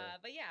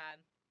 But yeah.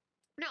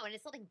 No, and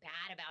it's nothing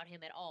bad about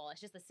him at all.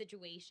 It's just the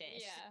situation.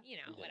 It's just, you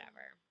know,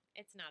 whatever.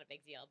 It's not a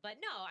big deal. But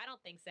no, I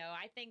don't think so.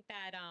 I think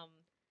that,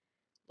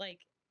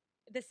 like,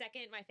 the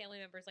second my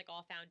family members, like,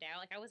 all found out,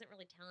 like, I wasn't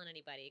really telling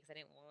anybody because I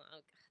didn't want,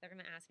 they're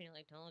going to ask me to,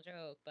 like, tell a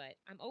joke. But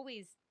I'm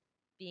always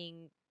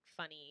being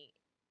funny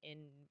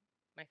in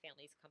my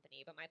family's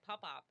company. But my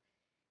pop-up,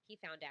 he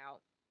found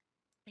out.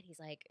 And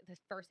he's like, the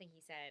first thing he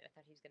said, I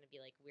thought he was going to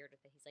be, like, weird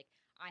with it. He's like,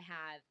 I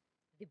have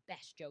the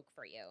best joke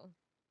for you.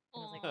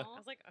 And I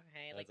was like,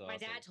 okay. Like,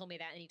 my dad told me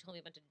that, and he told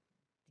me a bunch of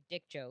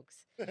dick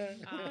jokes.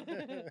 And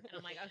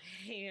I'm like,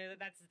 okay,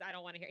 I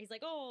don't want to hear. He's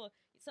like, oh,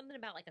 something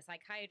about, like, a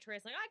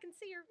psychiatrist. Like, I can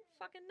see your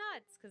fucking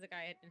nuts, because the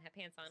guy didn't have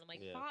pants on. I'm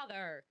like,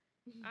 Father,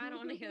 I don't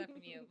want to hear that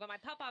from you. But my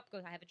pop-up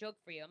goes, I have a joke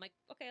for you. I'm like,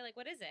 okay, like,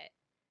 what is it?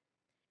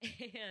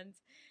 And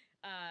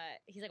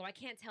he's like, well, I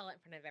can't tell it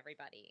in front of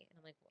everybody. And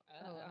I'm like,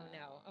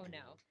 oh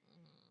no.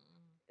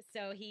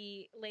 So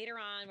he, later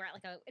on, we're at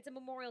it's a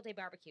Memorial Day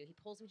barbecue. He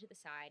pulls me to the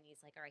side and he's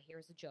like, all right,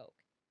 here's the joke.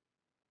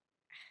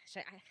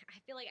 I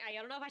feel like, I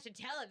don't know if I should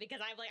tell it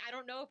because I'm like, I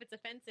don't know if it's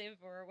offensive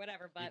or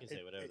whatever, but. You can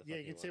say whatever the fuck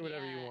you can say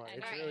whatever you want.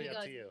 It's really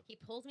up to you. He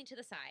pulls me to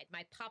the side,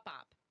 my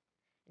pop-up,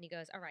 and he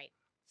goes, all right,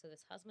 so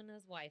this husband and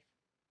his wife,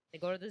 they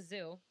go to the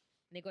zoo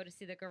and they go to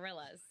see the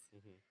gorillas.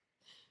 Mm-hmm.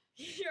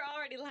 You're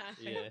already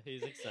laughing. Yeah,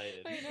 he's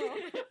excited. I know.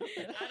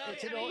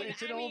 It's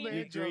an old man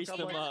you joke. greased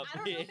him up.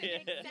 I don't know if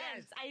it makes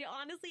sense. I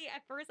honestly,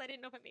 at first, I didn't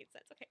know if it made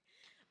sense. Okay.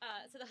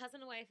 So the husband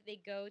and wife, they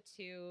go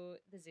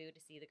to the zoo to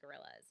see the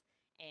gorillas.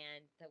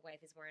 And the wife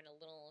is wearing a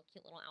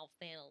cute little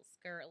outfit, a little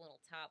skirt, a little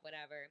top,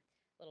 whatever,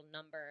 little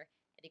number.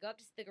 And they go up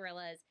to see the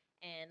gorillas.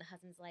 And the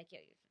husband's like,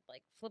 yeah,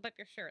 like, flip up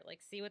your shirt.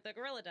 Like, see what the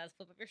gorilla does.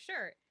 Flip up your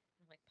shirt.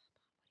 And I'm like,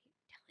 Papa, what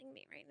are you telling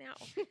me right now?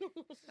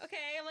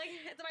 Okay. I'm like,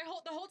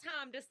 the whole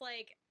time, just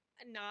like,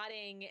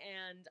 nodding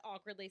and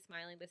awkwardly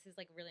smiling. This is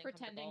like really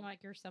pretending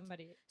like you're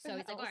somebody. So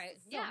he's like, all right,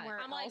 somewhere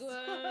I'm else.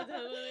 like,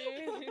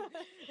 totally.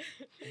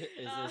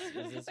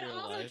 Is this but real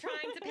also life?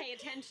 trying to pay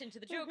attention to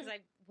the joke because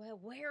well,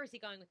 where is he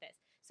going with this?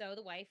 So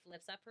the wife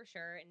lifts up her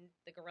shirt and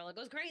the gorilla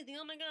goes crazy.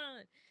 Oh my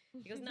god,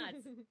 he goes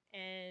nuts.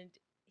 And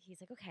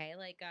he's like, okay,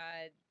 like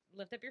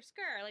lift up your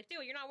skirt. Like,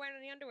 do it. You're not wearing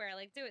any underwear.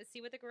 Like, do it.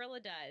 See what the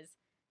gorilla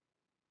does.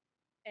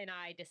 And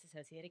I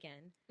disassociate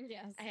again.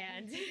 Yes.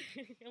 And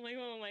I'm like,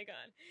 oh my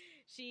god.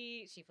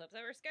 She flips up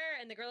her skirt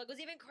and the girl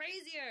goes even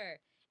crazier.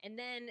 And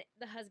then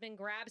the husband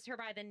grabs her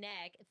by the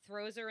neck,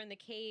 throws her in the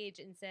cage,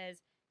 and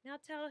says, now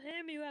tell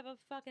him you have a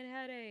fucking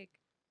headache.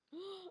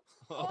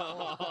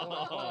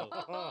 Oh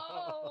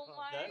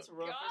my That's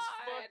rough god. as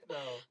fuck,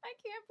 though. I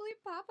can't believe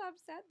Pop-Up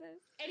said this.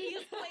 And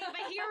he's like,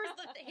 but here's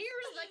the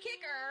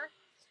kicker.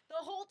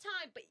 The whole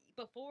time, but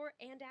before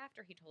and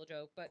after he told a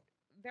joke, but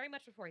very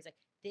much before, he's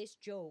like, this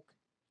joke,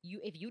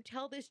 if you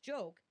tell this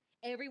joke,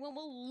 everyone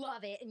will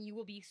love it, and you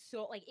will be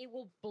so, like, it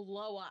will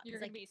blow up. You're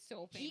going to be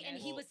so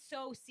famous. He was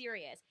so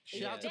serious.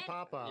 Shout out to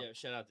Papa. Yeah,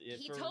 shout out to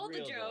he told the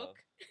joke.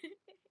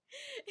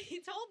 He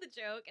told the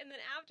joke, and then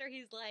after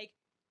he's like,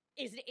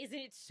 isn't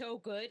it so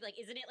good? Like,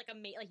 isn't it like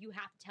like you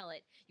have to tell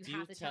it. You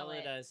have to tell it. Do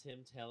you tell it as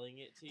him telling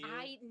it to you?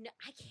 I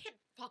can't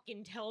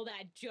fucking tell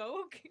that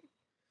joke.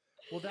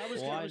 Well, that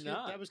was Why kind of,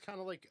 not? that was kind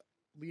of like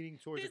leading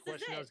towards the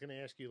question I was going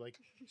to ask you. Like,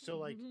 so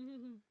like,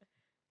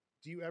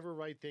 do you ever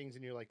write things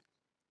and you're like,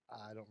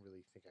 I don't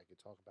really think I could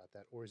talk about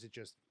that, or is it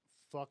just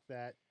fuck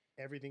that?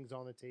 Everything's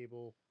on the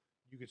table.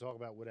 You could talk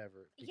about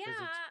whatever.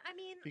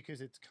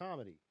 Because it's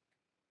comedy.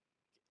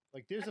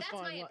 Like, there's that's a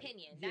fine my line.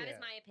 opinion. Yeah. That is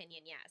my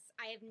opinion. Yes,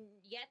 I have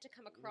yet to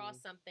come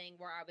across something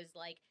where I was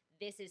like,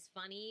 "This is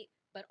funny,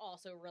 but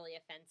also really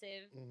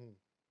offensive." Mm-hmm.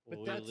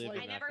 Well, But that's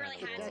like, I never really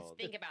had to world.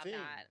 think about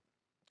that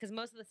because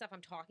most of the stuff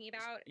I'm talking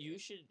about. You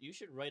should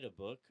write a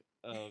book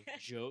of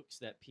jokes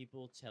that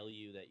people tell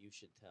you that you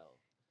should tell,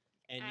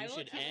 and you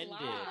should end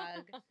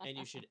it. And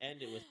you should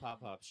end it with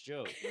Pop-Pop's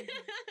joke.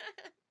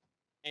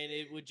 And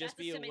it would just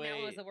be a way.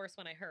 That was the worst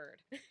one I heard.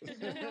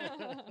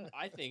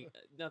 I think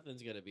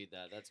nothing's gonna beat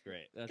that. That's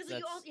great. Because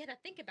you had to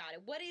think about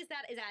it. What is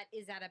that?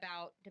 Is that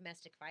about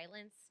domestic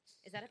violence?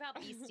 Is that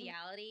about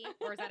bestiality,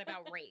 or is that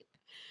about rape?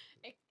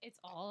 It's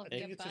all of I the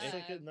think it's above. just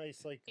like a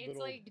nice It's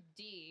little. like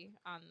D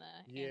on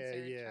the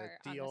answer chart.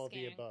 D, on all the of the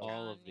scanning above. all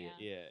cron, of the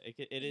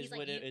It is He's like,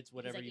 what it's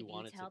whatever he's like, you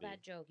want if it you to tell be.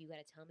 that joke, you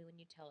got to tell me when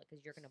you tell it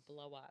because you're gonna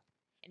blow up.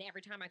 And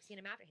every time I've seen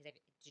him after, he's like,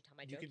 "Did you tell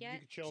my joke yet? You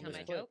could show him Did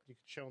you the tell my clip. joke? You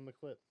could show him the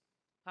clip.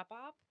 Pop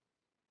up.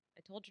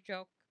 I told your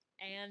joke,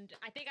 and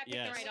I think I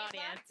picked the right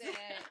We audience. loved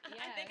it.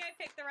 I think I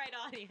picked the right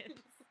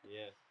audience.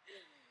 Yeah.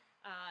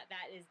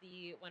 That is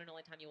the one and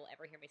only time you will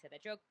ever hear me say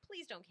that joke.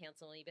 Please don't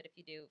cancel me, but if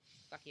you do,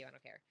 fuck you, I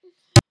don't care.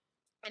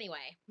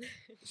 Anyway,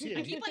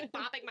 I keep like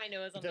bopping my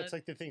nose on That's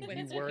like the thing. Do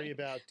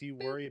you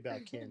worry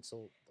about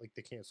cancel, like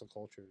the cancel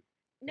culture?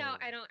 No,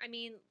 I don't. I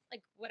mean,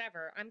 like,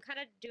 whatever. I'm kind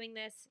of doing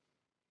this.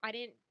 I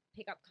didn't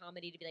pick up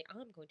comedy to be like,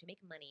 oh, I'm going to make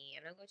money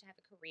and I'm going to have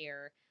a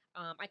career.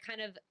 I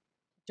kind of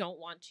don't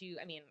want to.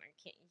 I mean,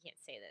 you can't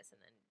say this and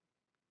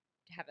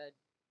then have a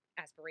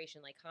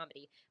aspiration like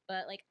comedy,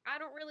 but like I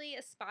don't really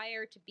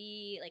aspire to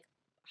be like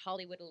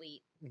Hollywood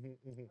elite.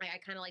 I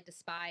kind of like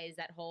despise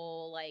that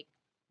whole like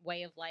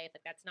way of life.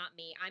 Like that's not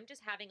me. I'm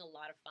just having a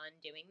lot of fun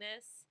doing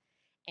this,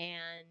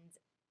 and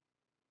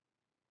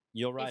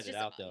You'll ride it's it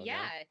just, out though.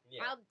 yeah,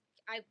 No?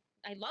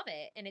 I love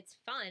it, and it's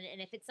fun.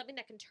 And if it's something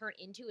that can turn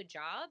into a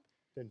job,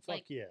 Then fuck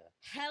like, yeah.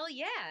 hell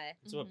yeah.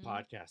 That's what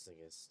podcasting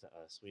is to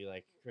us. We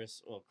like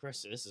Chris. Well,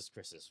 Chris, this is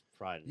Chris's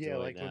pride and Yeah, joy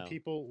like now.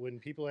 when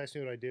people ask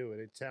me what I do,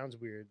 and it sounds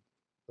weird,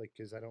 like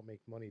because I don't make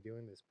money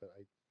doing this, but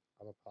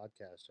I'm a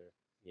podcaster.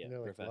 Yeah, And they're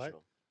like, professional.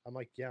 "What?" I'm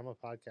like, "Yeah, I'm a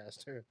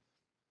podcaster."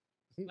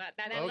 That's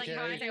like Okay.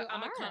 how I say You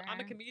I'm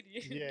a are.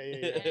 comedian.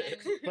 Yeah.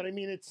 But I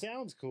mean, it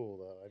sounds cool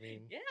though. I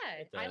mean, Yeah,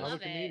 It I does. I'm a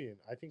love it. comedian.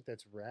 I think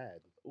that's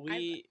rad.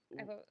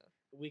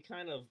 We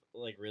kind of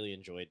like really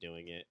enjoy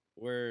doing it.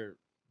 We're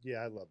Yeah,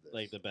 I love this.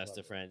 like the best Love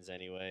of it. friends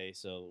anyway,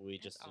 so we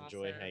That's just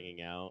enjoy awesome.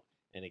 hanging out,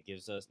 and it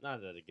gives us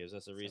not that it gives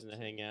us a So reason to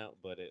cute. hang out,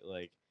 but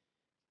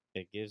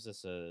it gives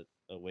us a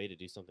way to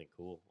do something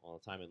cool all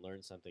the time and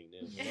learn something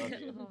new. We love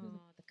you.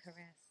 Oh, the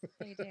caress.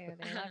 They do.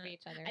 They love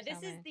each other. And this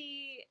so is much.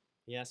 the.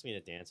 He asks me to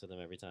dance with him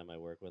every time I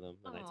work with him,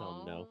 and I tell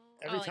him no.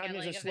 Aw. Every Oh, time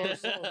like, there's a at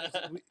slow events.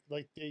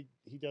 song,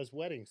 he does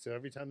weddings. So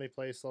every time they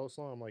play a slow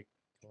song, I'm like,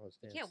 "Come on, let's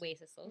You dance." can't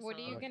waste a slow What are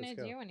song. you Like, gonna let's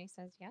go. do when he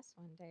says yes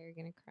one day? Are you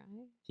gonna cry?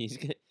 He's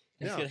gonna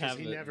No, 'cause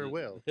he never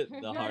will.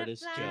 The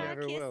hardest He job.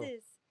 never will.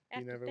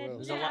 He never will.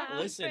 There's a lot.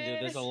 Listen,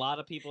 dude. There's a lot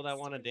of people that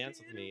want to dance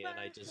with me, and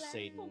I just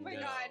say Oh my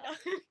no. god.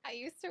 I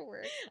used to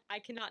work. I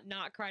cannot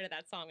not cry to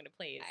that song when it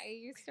plays. I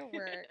used to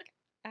work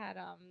at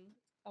a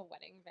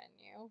wedding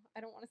venue. I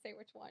don't want to say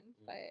which one,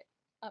 but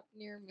up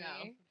near me.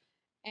 No.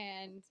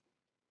 And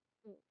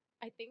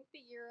I think the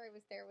year I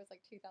was there was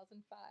like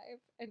 2005,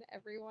 and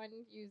everyone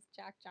used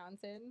Jack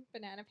Johnson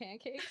banana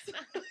pancakes.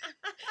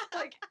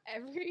 Like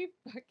every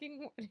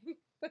fucking wedding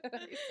that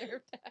I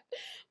served at.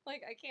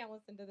 Like I can't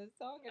listen to this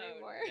song Oh,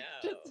 anymore.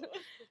 no. Just,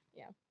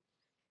 yeah.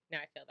 No,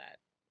 I feel that.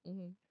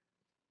 Mm-hmm.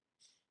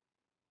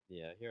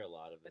 Yeah, I hear a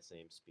lot of the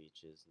same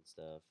speeches and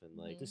stuff, and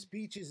like The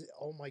speeches,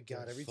 oh my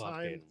god! They're Every time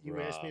fucking you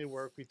ask me to rough.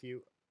 work with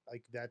you,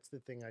 like that's the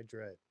thing I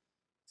dread,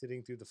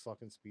 sitting through the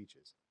fucking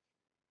speeches,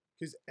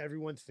 because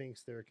everyone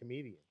thinks they're a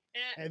comedian,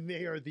 and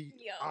they are the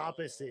Yo.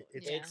 opposite.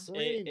 It's Yeah.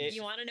 cringe.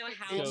 You want to know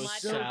how It's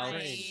much so I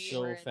cringe. so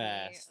Worthy.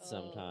 fast Oh.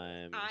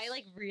 sometimes. I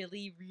like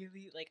really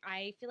like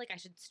I feel like I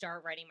should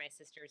start writing my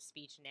sister's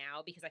speech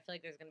now because I feel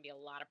like there's gonna be a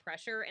lot of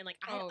pressure and like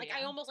I Oh, I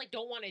yeah. almost like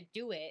don't want to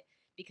do it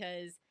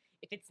because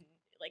if it's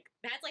like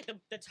that's like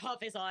the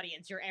toughest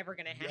audience you're ever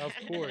gonna have.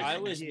 Of course. I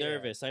was Yeah.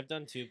 nervous. I've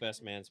done 2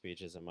 best man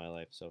speeches in my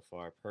life so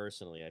far.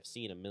 Personally, I've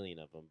seen a million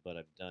of them, but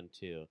I've done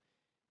 2.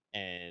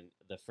 And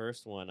the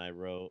first one I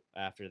wrote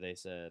after they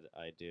said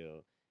I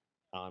do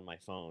on my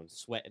phone,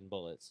 sweating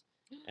bullets.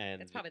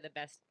 And That's probably the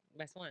best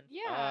one.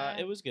 Yeah.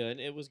 it was good.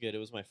 It was good. It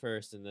was my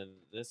first, and then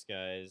this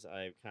guy's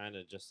I kind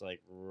of just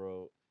like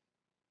wrote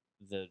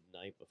the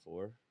night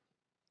before,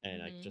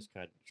 and I Mhm. just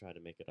kind of tried to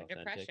make it Under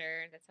authentic.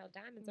 pressure. That's how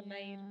diamonds are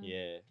made.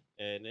 Yeah,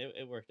 and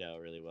it worked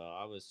out really well.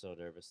 I was so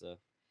nervous though.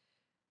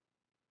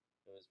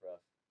 It was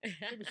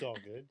rough. It was all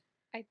good.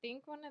 I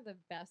think one of the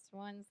best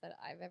ones that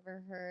I've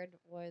ever heard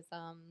was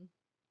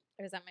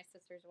it was at my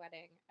sister's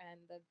wedding,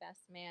 and the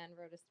best man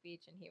wrote a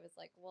speech, and he was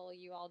like, "Well,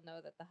 you all know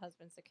that the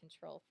husband's a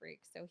control freak,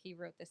 so he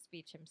wrote the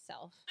speech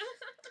himself."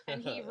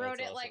 And he wrote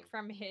That's it like awesome.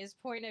 from his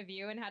point of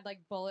view and had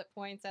like bullet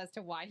points as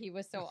to why he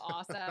was so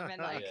awesome,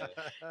 and like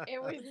Yeah.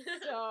 it was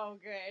so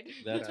good.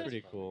 That's That's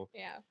pretty funny. cool.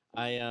 Yeah.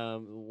 I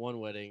one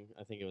wedding,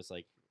 I think it was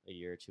like a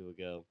year or 2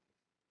 ago.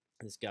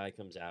 This guy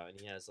comes out and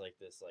he has like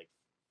this like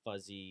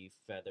fuzzy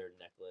feather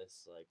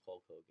necklace, like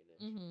Hulk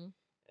Hogan-ish, Mm-hmm.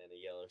 and a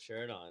yellow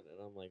shirt on, and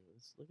I'm like,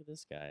 look at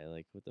this guy,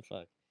 like what the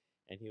fuck?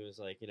 And he was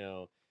like,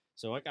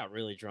 so I got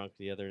really drunk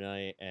the other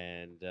night,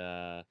 and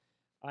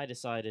I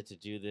decided to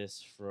do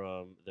this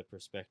from the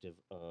perspective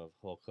of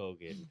Hulk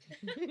Hogan.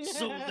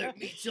 So let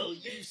me tell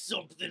you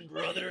something,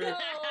 brother. No.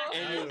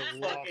 And I he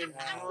would've fucking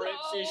laughed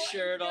rips his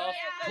shirt off,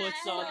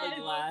 puts on the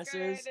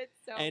glasses,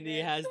 and he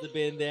has the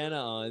bandana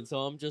on.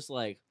 So I'm just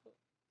like,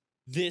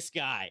 this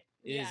guy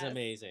is Yes.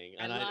 amazing.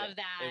 I And love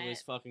that. It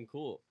was fucking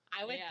cool.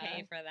 I would Yeah.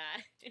 pay for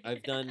that.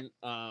 I've done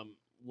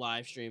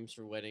live streams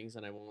for weddings,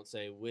 and I won't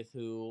say with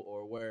who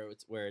or where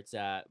it's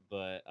at,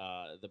 but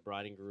the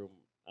bride and groom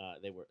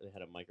they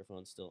had a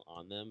microphone still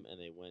on them, and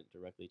they went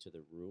directly to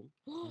the room,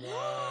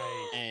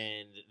 Nice.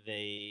 and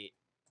they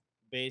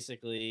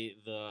basically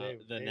the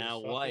They now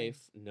was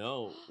fucking?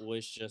 wife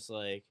was just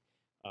like,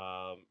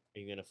 are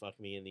you gonna fuck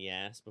me in the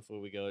ass before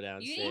we go You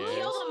downstairs? didn't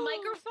kill the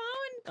microphone?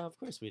 Of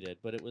course we did,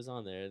 but it was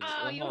on there.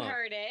 Oh, you Hold on.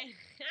 heard it.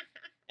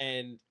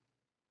 And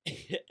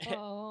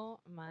Oh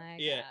my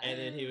yeah, god. and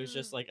then he was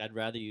just like, I'd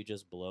rather you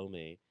just blow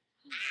me.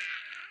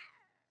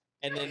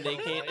 And then they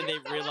came and they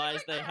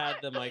realized they had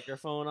the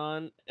microphone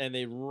on, and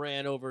they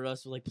ran over to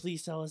us like,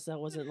 please tell us that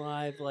wasn't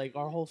live. Like,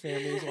 our whole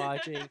family's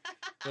watching.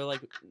 They're like,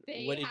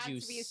 They what did had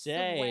you to be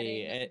say?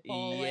 sweating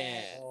bullets.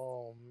 Yeah.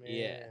 Oh man.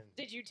 Yeah.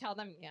 Did you tell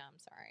them? Yeah, I'm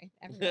sorry.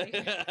 Everybody.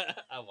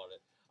 I want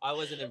it. I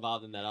wasn't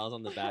involved in that. I was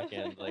on the back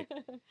end. Like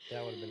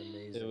That would have been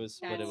amazing. it was,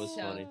 That's but it was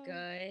so funny.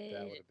 good.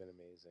 That would have been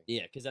amazing.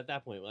 Yeah, because at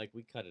that point, like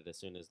we cut it as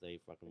soon as they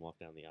fucking walked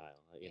down the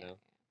aisle. You Yeah, know,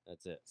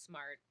 that's it.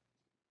 Smart.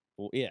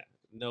 Well, yeah,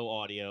 no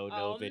audio,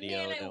 no oh,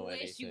 video, man, I no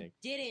wish you anything.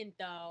 didn't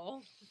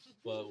though.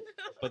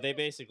 But they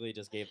basically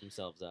just gave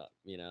themselves up.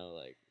 You know,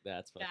 like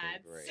that's fucking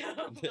That's great. so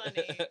funny.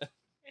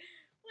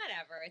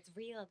 Whatever, it's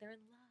real. They're in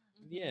love.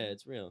 Yeah,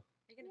 it's real.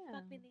 You're gonna Yeah.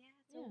 fuck me in the ass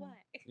or Yeah. what?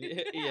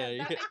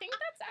 Yeah. I think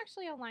that's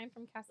actually a line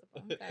from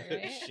Casablanca,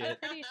 right? I'm Shit.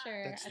 pretty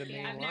sure. That's at the the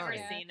main end. I've never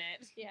line. seen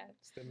it. Yeah.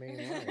 It's the main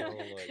line. Oh my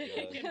god.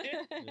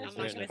 I'm It's not written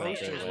gonna say it.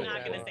 posters I'm with not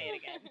that gonna on. say it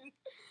again.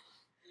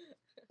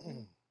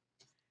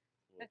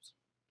 That's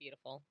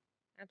beautiful.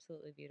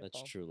 Absolutely beautiful.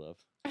 That's true love.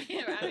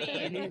 Yeah,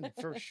 I mean,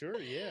 for sure,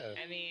 yeah.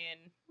 I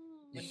mean,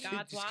 when You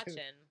God's just gotta-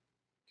 watching.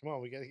 Come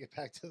on, we got to get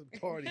back to the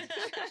party.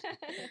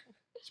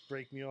 Just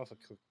break me off a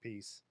cooked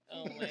piece.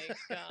 Oh my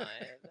god.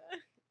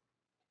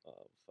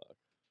 Oh fuck.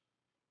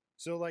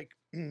 So, like,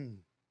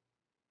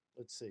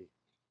 let's see.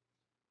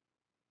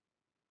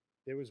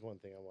 There was one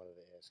thing I wanted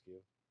to ask you.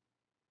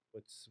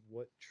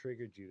 What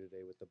triggered you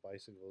today with the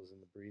bicycles in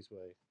the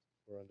breezeway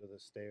or under the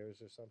stairs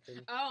or something?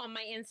 Oh, on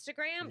my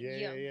Instagram?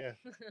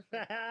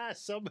 Yeah.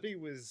 Somebody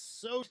was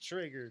so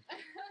triggered.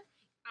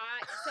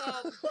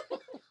 So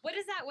what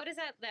is that? What is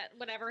that? That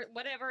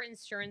whatever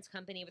insurance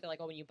company where they're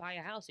like, oh, when you buy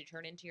a house, you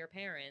turn into your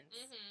parents.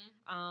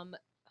 Mm-hmm.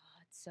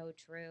 It's so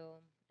true.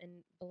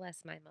 And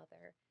bless my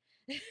mother.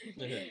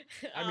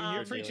 I mean,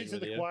 you're For preaching dealing to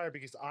with the you. choir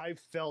because I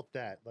felt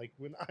that. Like,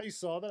 when I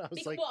saw that, I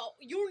was like, well,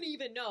 you don't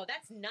even know.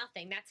 That's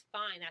nothing. That's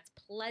fine. That's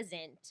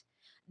pleasant.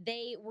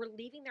 They were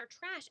leaving their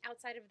trash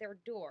outside of their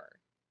door.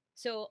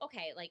 So,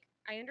 okay, like,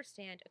 I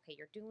understand. Okay,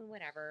 you're doing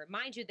whatever.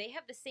 Mind you, they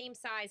have the same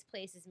size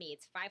place as me.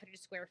 It's 500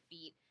 square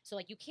feet. So,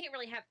 like, you can't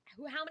really have.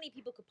 How many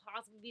people could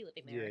possibly be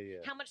living there? Yeah.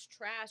 How much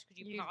trash could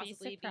you You'd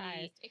possibly be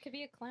surprised. It could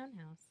be a clown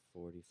house.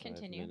 45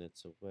 Continue.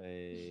 minutes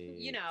away.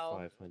 You know.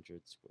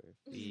 500 square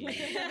feet.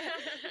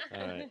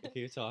 All right,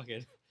 keep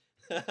talking.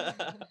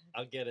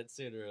 I'll get it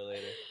sooner or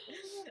later.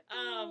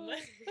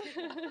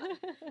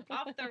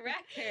 Off the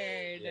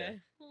record. Yeah.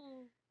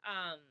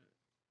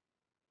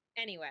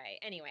 Anyway.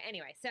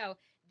 So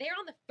they're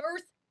on the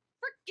first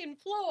freaking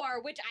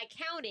floor, which I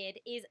counted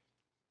is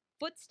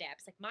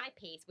footsteps, like my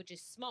pace, which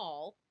is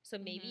small. So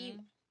maybe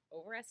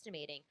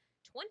overestimating.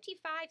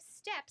 25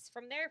 steps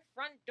from their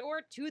front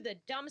door to the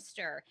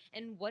dumpster.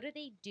 And what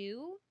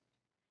do?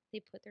 They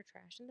put their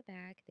trash in the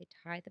bag. They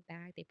tie the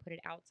bag. They put it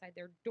outside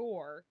their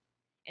door.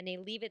 And they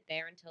leave it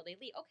there until they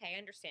leave. Okay, I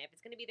understand. If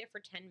it's going to be there for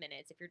 10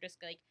 minutes, if you're just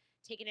like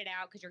taking it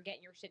out because you're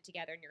getting your shit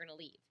together and you're going to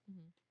leave.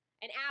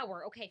 An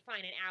hour. Okay,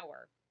 fine, an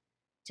hour.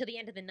 Till the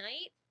end of the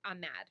night, I'm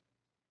mad.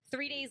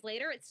 3 days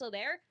later, it's still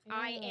there.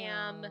 I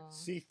am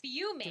see,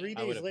 fuming. 3 I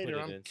days would've put later,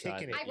 it I'm inside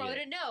kicking the- it. I wrote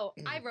Yeah. a note.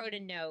 I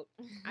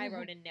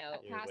wrote a note.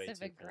 A You're way too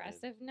passive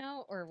aggressive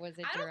note, or was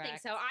it I direct? don't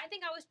think so. I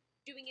think I was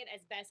doing it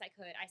as best I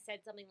could. I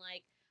said something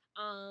like,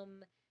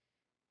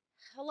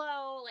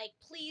 hello, like,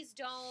 please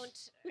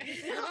don't.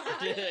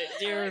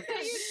 Dear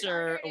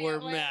sir or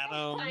Like,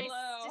 madam, I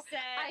Hello. just said,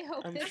 I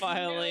hope I'm this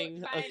filing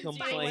note a finds you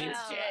complaint.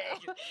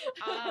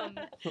 well.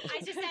 I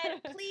just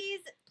said,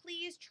 please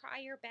try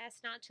your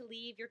best not to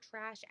leave your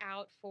trash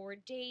out for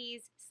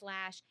days /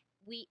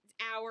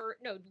 hours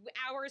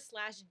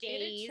 /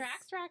 days. It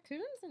attracts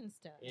raccoons and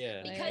stuff.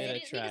 Yeah, Because it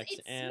it attracts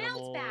smells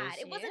animals. bad.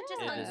 It wasn't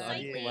just Yeah. It is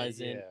unsightly.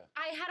 unpleasant.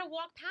 I had to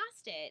walk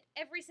past it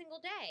every single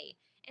day.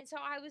 And so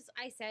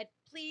I said,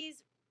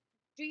 please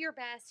do your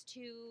best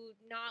to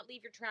not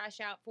leave your trash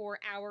out for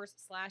hours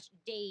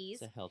 / days.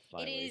 It's a health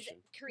It is violation.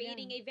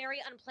 creating a very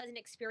unpleasant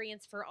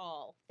experience for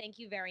all. Thank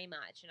you very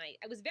much. And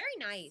I was very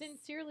nice.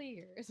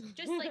 Sincerely yours.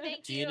 Just like,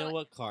 thank Do you know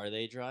what car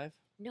they drive?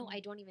 No,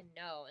 I don't even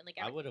know. And like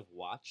I would have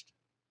watched.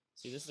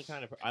 See, this is the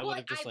kind of I Well, would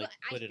have just like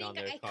put it on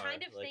their I car.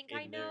 kind of like, think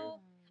I in their-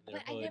 know, their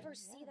but I hood. never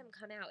see them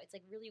come out. It's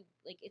like really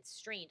like it's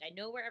strange. I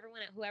know where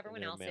who everyone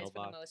their else is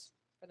mailbox.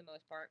 for the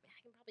most part.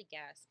 I can probably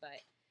guess, but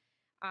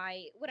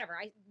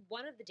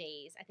one of the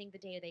days, I think the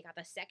day they got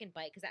the second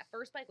bike, because that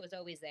first bike was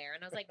always there,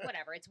 and I was like,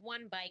 whatever, it's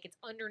one bike, it's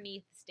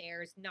underneath the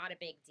stairs, not a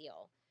big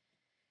deal.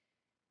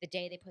 The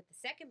day they put the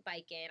second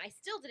bike in, I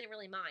still didn't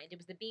really mind. It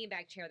was the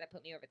beanbag chair that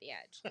put me over the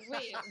edge.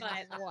 Wait,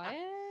 But what?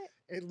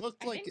 It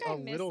looked I like think a I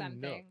missed little something.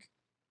 nook.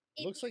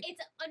 Looks like-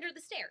 it's under the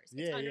stairs.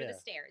 Yeah, It's under yeah. the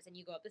stairs, and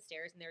you go up the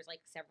stairs, and there's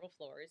like several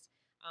floors,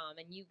 and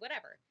you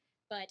whatever.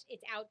 But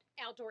it's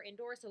outdoor,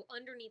 indoor. So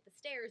underneath the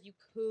stairs, you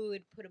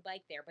could put a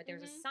bike there. But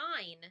there's a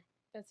sign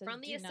That says,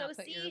 from the "Do not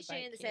put your association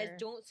bike that says, here."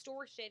 "Don't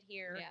store shit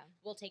here. Yeah.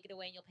 We'll take it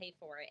away, and you'll pay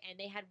for it." And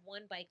they had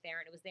one bike there,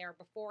 and it was there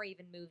before I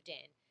even moved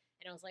in.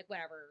 And I was like,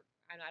 whatever,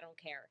 I don't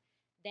care.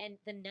 Then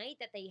the night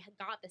that they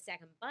got the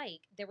second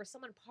bike, there was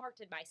someone parked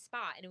in my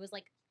spot, and it was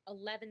like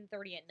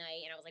 11:30 at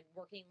night, and I was like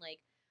working like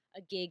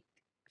a gig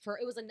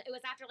it was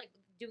after like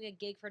doing a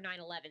gig for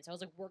 9/11, so I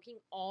was like working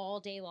all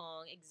day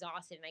long,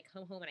 exhausted, and I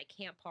come home and I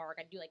can't park.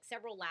 I do like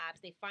several laps.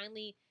 They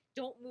finally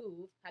don't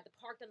move, had to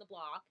park on the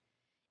block,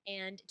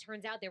 And it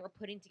turns out they were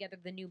putting together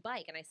the new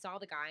bike, and I saw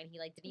the guy, and he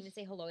like didn't even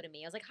say hello to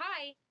me. I was like,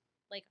 "Hi,"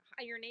 like,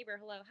 "Hi, your neighbor,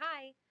 hello,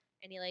 hi,"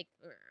 and he like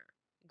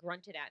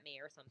grunted at me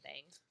or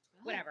something,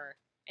 whatever.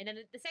 And then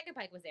the second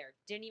bike was there,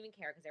 didn't even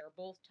care because they were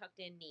both tucked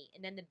in neat.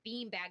 And then the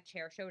beanbag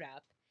chair showed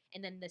up,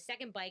 and then the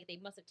second bike they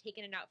must have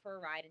taken it out for a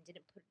ride and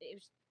didn't put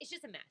it. It's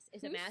just a mess.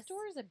 It's a Who mess.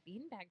 stores a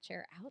beanbag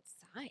chair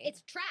outside?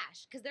 It's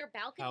trash because their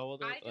balcony. How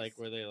old? I Like, just-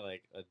 were they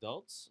like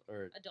adults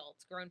or?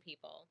 adults, grown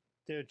people?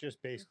 They're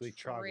just basically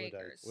Triggers.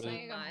 troglodytes. Were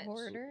they- like a much.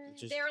 hoarder.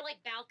 Just They're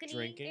like balcony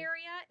drinking?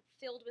 area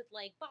filled with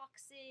like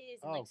boxes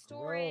and Oh, like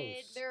storage.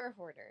 gross. They're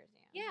hoarders.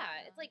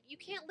 Yeah, it's like you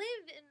can't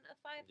live in a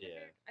 500.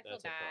 Yeah, I feel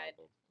that's a bad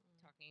problem.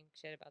 talking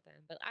shit about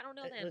them, but I don't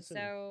know Hey, them, listen.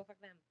 so fuck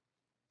them.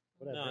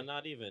 Whatever. No,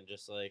 not even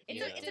just like. It's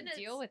you a- know. it's to an-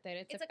 deal with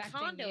it. It's a affecting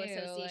condo you,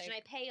 association.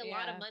 like, I pay a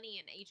lot of yeah. money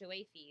in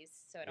HOA fees,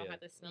 so I don't Yeah. have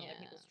to smell other Yeah.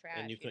 people's trash.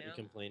 and you couldn't know?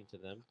 complain to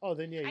them. Oh,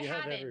 then yeah, I you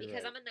have haven't every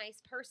because right. I'm a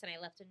nice person. I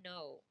left a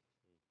note.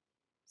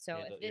 So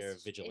You're if the- you're a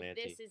this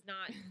vigilante. if this is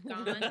not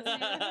gone,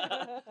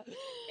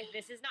 if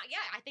this is not, yeah,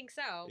 I think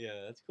so.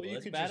 Yeah, that's cool. Well, you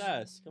That's could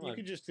badass. just, Come you on.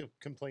 could just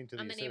complain to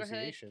I'm the the neighborhood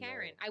association.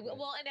 Karen. though. I will.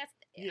 Well, and that's.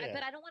 Yeah.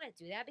 But I don't want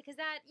to do that because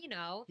that, Yeah,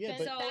 Then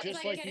but that's just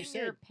like like getting you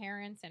your said,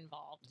 parents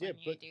involved yeah, when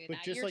you do but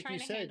that. just You're like trying you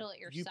to said, handle it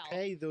you yourself.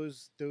 pay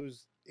those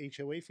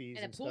HOA fees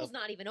and and the pool's stuff.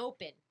 not even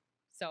open,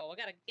 so I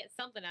gotta get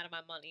something out of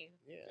my money.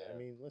 Yeah, Yeah. I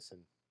mean,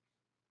 listen.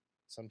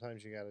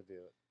 Sometimes you got to do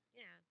it.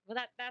 Yeah. Well,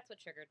 that's what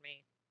triggered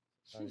me.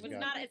 Sometimes you It's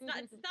gotta- not. It's not.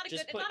 It's not a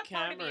Just good. put It's not a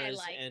part of me I cameras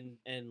like.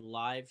 and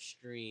live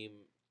stream.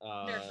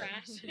 They're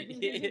trash.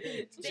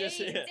 Just-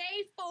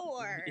 Day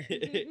 4.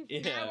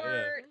 Yeah,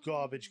 Hour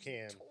Garbage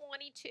can.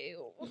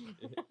 22.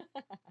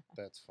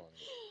 That's funny.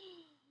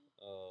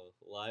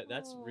 Live.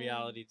 That's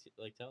reality,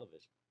 like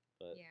television.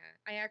 But Yeah,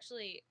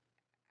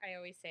 I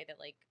always say that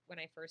like when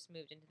I first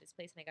moved into this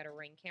place and I got a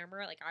Ring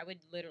camera, like I would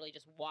literally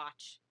just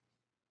watch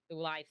the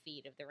live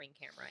feed of the Ring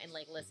camera and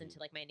like listen Mhm. to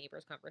like my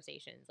neighbors'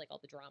 conversations, like all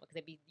the drama because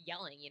they'd be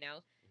yelling,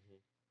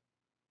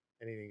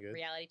 Anything good?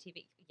 reality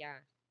TV. Yeah,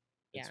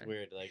 it's yeah.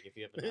 weird. Like if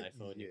you have an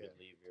iPhone, you Yeah. can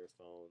leave your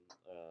phone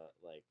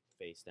like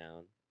face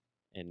down,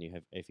 and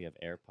if you have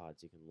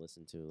AirPods, you can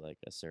listen to like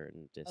a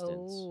certain distance.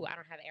 Oh, I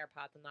don't have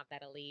AirPods. I'm not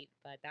that elite,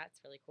 but that's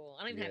really cool.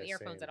 I don't even have Yeah,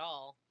 earphones same. at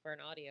all for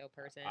an audio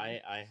person.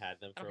 I had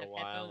them I for don't a have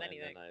while, headphones, and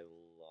anything. then I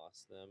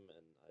lost them,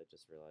 and I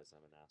just realized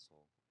I'm an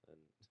asshole.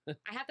 And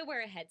I have to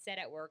wear a headset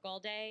at work all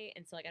day,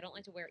 and so like I don't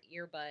like to wear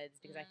earbuds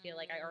because I feel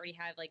like I already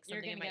have like You're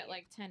something gonna in my get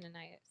like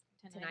tinnitus.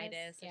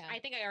 tinnitus. Yeah. I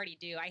think I already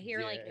do. I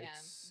hear like it Yeah.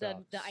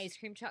 the sucks. ice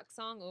cream truck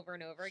song over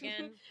and over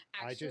again.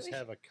 I just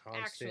have a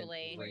constant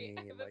actually- ringing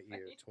I in have my a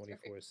ear funny story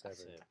 24/7.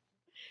 Same.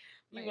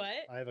 You My-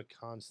 what? I have a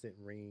constant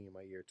ringing in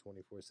my ear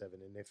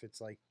 24/7, and if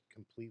it's like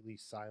completely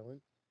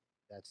silent,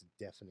 that's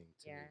deafening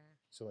to Yeah. me.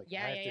 So like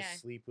Yeah, I have yeah, to yeah.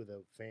 sleep with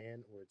a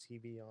fan or a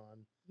TV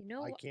on. You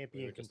know, I can't be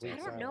We in were just complete I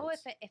talking don't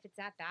silence. know if it's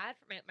that bad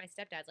for my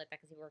stepdad's like that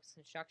because he works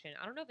construction.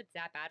 I don't know if it's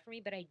that bad for me,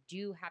 but I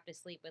do have to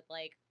sleep with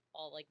like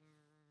all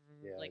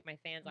Yeah. like my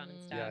fans on and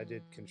Mm. stuff. Yeah, I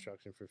did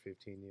construction for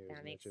 15 years, That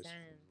and it makes just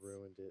sense.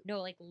 ruined it.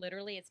 No, like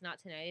literally, it's not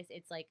tinnitus.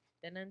 It's like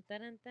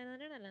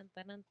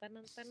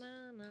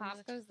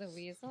Pop goes the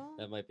weasel.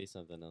 that might be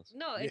something else.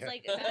 no, it's Yeah.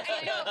 like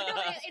I know,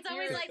 no, it's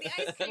always You're like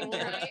the ice cream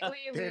truck. slightly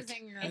They're-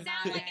 losing your It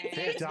sounds like it's mind.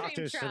 They have ice cream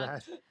doctors for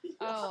truck. that.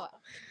 Oh,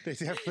 They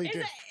definitely do.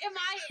 Am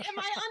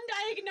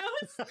I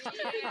undiagnosed?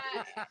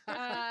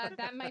 yeah.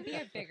 That might be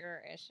a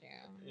bigger issue.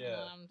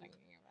 Yeah. I'm thinking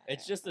about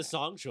It's it. just the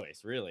song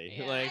choice, really.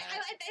 Yeah. Like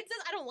It's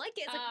just, I don't like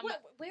it. It's like,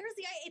 Um, where's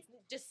the? It's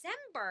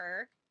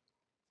December.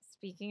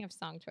 Speaking of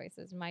song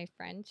choices, my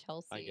friend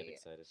Chelsea, I get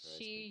excited for ice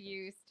she cream trucks.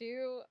 used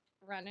to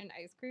run an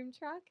ice cream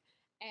truck,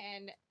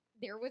 and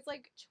there was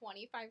like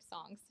 25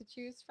 songs to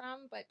choose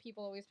from, but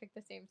people always pick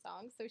the same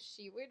song. So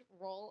she would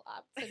roll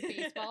up to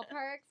baseball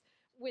parks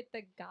with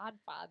the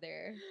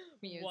Godfather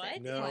music.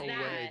 What No is way.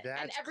 that?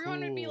 That's and everyone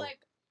would be cool. like,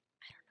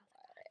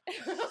 I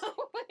don't know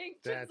what. Like,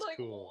 That's just like,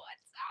 cool.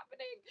 what's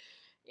happening?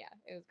 Yeah,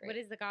 it was great. What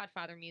is the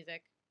Godfather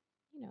music?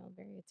 you know,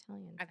 very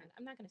Italian. I've- sound.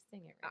 I'm not gonna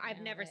sing it right I've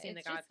now, never but seen The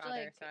it's just,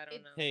 Godfather, like, so I don't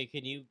it's- know. Hey,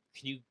 can you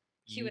Cue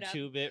it up.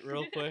 YouTube it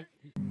real quick?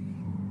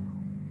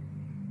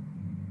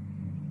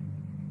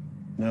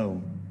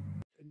 No.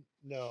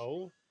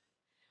 No.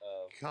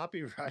 Oh.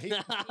 Copyright?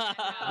 Yeah, We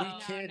no,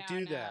 can't no, do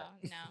no, that.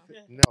 No.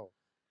 No.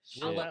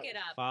 I'll We're look not- it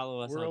up. Follow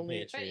us We're on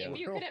only- But Patreon. if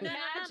you could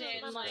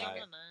imagine, like,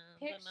 Right.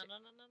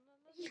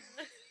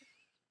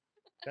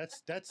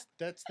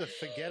 That's the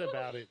forget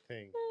about it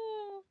thing.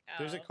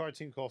 There's a Oh.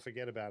 cartoon called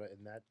Forget About It,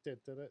 and that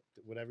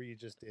whatever you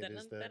just did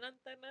is the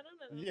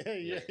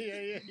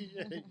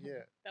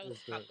yeah. That was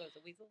is the- Pop Goes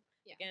the Weasel.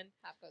 Yeah. Again,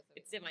 Half goes the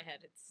it's in my weasel.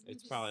 head.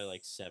 It's probably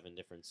like 7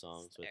 different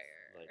songs with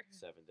like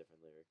Stir. 7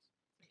 different lyrics.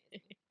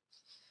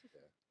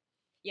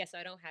 Yeah, so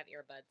I don't have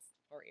earbuds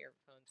or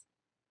earphones,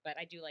 but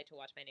I do like to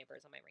watch my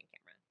neighbors on my Ring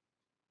camera.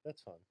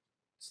 That's fun.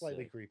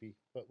 Slightly Sick. creepy,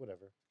 but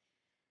whatever.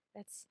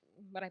 That's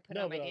what I put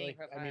No, on my but dating like,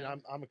 profile. I mean,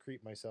 I'm a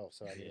creep myself,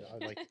 so I mean, Yeah. I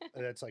like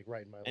that's like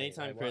right in my lane.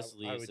 Anytime I- Chris I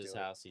leaves would his do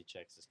it. house, he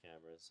checks his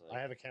cameras. Like,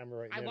 I have a camera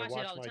right I there watch to it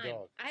watch all the my time.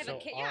 dog. I have so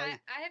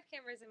I have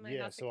cameras in my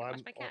yeah, house so to watch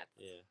I'm- my cats.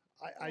 yeah.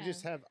 I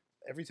just have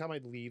every time I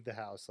leave the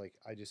house, like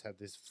I just have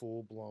this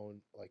full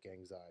blown like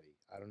anxiety.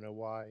 I don't know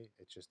why.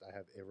 It's just I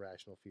have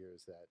irrational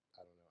fears that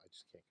I don't know. I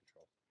just can't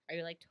control. Are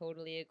you like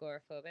totally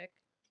agoraphobic?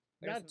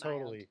 Or Not just mild?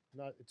 totally.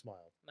 Not. It's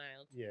mild.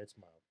 Mild. Yeah, it's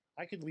mild.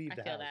 I could leave I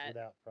the feel house that.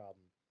 without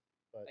problem,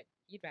 but But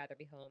you'd rather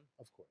be home.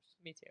 of course.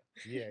 Me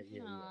too. Yeah,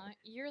 yeah, Aw, yeah.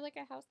 you're like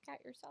a house cat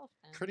yourself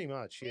then. Pretty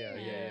much. Yeah,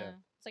 yeah, yeah.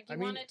 It's like I you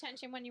want mean,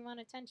 attention when you want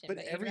attention. But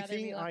you'd rather be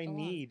everything left I alone.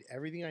 need,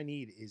 everything I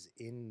need is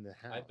in the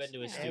house. I've been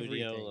to his Yeah.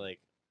 studio Everything. like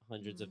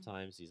hundreds of Mhm.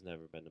 times. He's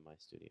never been to my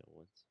studio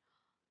once.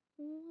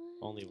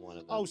 What? Only one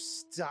of them. Oh,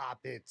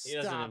 stop it! He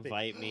doesn't Stop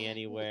invite it! me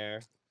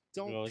anywhere.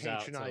 Don't goes out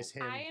to patronize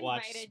him. I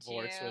Watch invited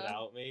sports you.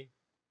 without me.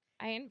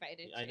 I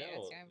invited you. I know,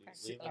 So you I'm leave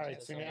practically it All right,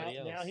 to so somebody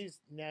now else.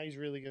 he's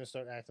really gonna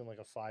start acting like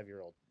a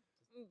 5-year-old.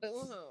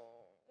 Boo.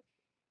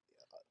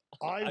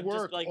 I I'm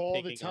work just, like, all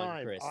the picking on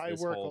time. Chris I this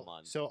work, whole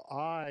month. so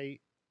I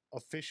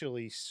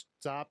officially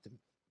stopped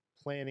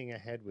planning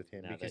ahead with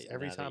him Now because that-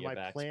 every now that time your I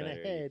back's plan better,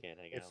 you ahead, can't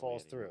hang out it with me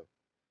falls anymore. through.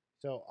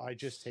 So I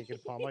just take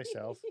it upon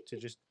myself to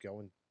just go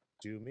and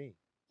do me.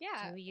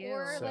 Yeah. Do Or you.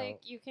 like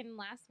So- you can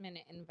last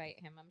minute invite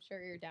him. I'm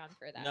sure you're down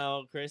for that.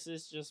 No, Chris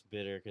is just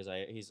bitter because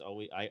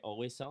I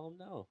always tell him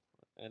no,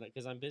 and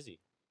because I'm busy.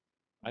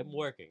 I'm Mhm.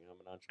 working. I'm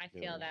an I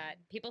entrepreneur. feel that.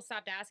 People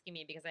stopped asking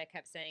me because I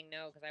kept saying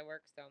no because I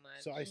work so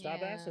much. So I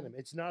stopped asking Yeah. him.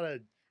 It's not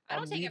a I I'm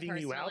don't take it leaving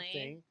you out personally.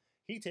 thing.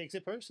 He takes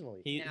it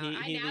personally. He No, he,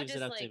 I he now leaves it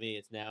just, up to like- me.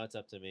 It's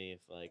up to me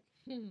if like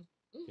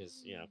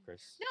because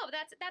Chris. No, but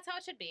that's how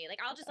it should be. Like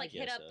I'll just I like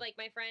hit guess up so. like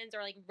my friends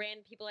or like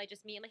random people I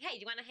just meet. I'm like, hey, do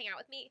you want to hang out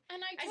with me?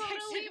 And I I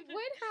totally texted-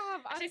 would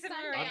have I on texted Sunday.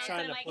 Maria I'm and trying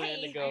I'm to like, plan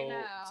hey, to go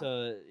know.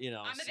 to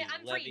I'm see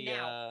free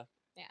now. Levia.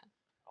 Yeah.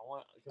 I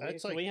want.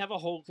 That's Can like- we have a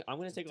whole? I'm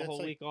gonna take a that's whole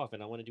like- week off,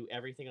 and I want to do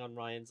everything on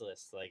Ryan's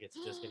list. Like it's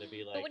just gonna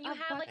be like. But when you A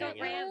have like a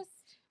bucket ram, list?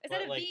 is But,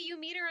 that a like- VU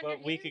meter on your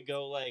But we hands? could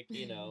go like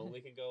we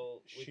could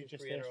go. We She could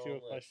just create asked our you a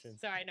own list. question.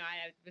 Sorry, no,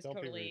 I was Don't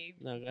be rude. totally.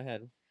 No, go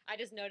ahead. I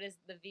just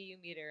noticed the VU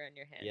meter on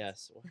your hands.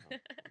 Yes. Wow.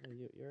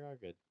 You are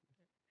good.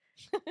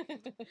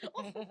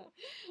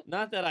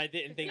 Not that I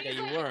didn't think that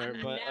you were,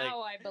 but now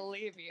like I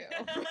believe you.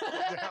 Oh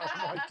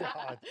my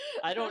God.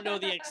 I don't know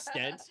the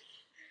extent.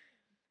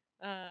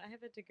 I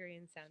have a degree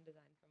in sound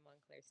design from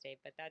Montclair State,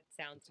 but that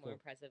sounds That's more cool.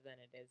 impressive than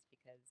it is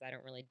because I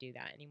don't really do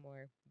that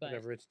anymore. But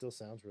Whatever, it still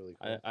sounds really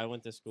cool. I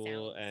went to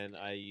school Sounds and good.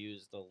 I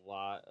used a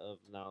lot of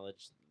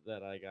knowledge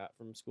that I got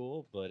from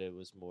school, but it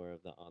was more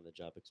of the on the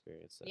job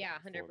experience. That yeah,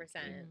 informed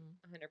 100%,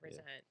 me. 100%,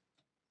 So,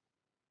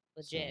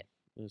 legit.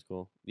 it was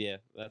cool. Yeah,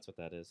 that's what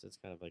that is. It's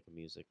kind of like a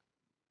music,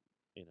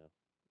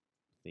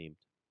 themed.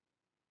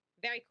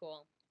 Very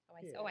cool. Oh,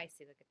 I see. Oh, Yeah. I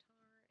see the guitar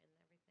and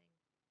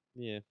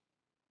everything. Yeah.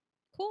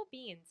 Cool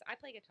beans. I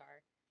play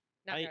guitar.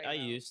 Not I very I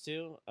well. used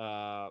to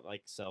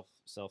like self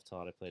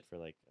taught. I played for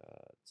like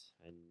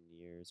 10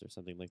 years or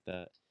something like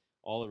that.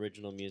 All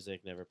original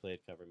music. Never played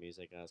cover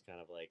music. I was kind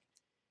of like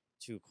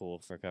too cool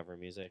for cover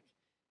music,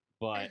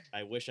 but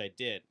I wish I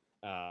did.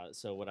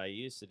 So what I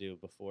used to do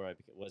before I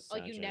was a Oh,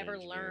 you sound never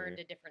engineer, learned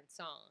a different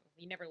song.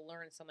 You never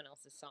learned someone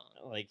else's song.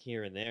 like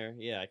here and there.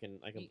 Yeah, I can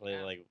play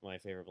Yeah. like my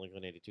favorite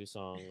Blink-182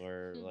 song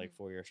or like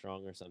 4 Year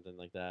Strong or something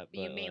like that.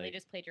 But you mainly like,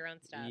 just played your own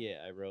stuff.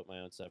 Yeah, I wrote my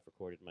own stuff,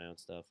 recorded my own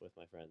stuff with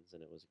my friends,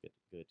 and it was a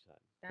good time.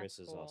 That's Chris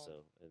is cool.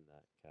 also in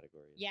that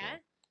category. As Yeah.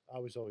 I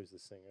was always the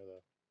singer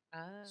though.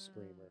 Oh.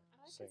 Screamer. I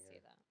can Singer. see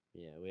that.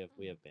 well. Yeah,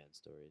 we have band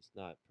stories.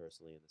 Not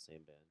personally in the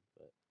same band,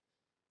 but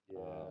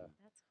Yeah.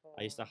 That's cool.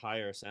 I used to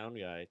hire a sound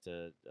guy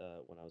to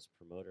when I was a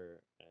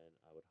promoter, and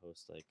I would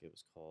host like it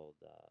was called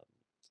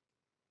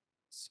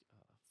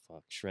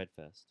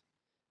Shredfest.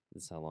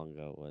 This is how long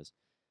ago it was.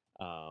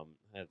 I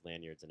had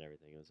lanyards and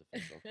everything. It was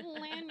official.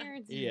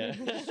 Lanyards. Yeah.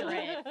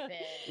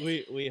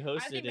 Shredfest. we I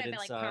hosted think it that'd be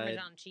like inside.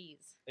 Parmesan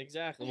cheese.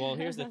 Exactly. Well,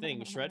 here's the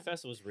thing.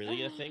 Shredfest was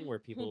really a thing where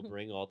people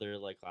bring all their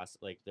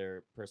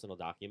their personal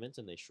documents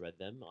and they shred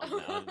them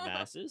on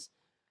masses.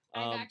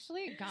 I've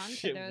actually gone to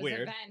shit, those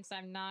weird. events.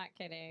 I'm not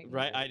kidding.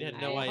 Right, I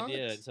had no I-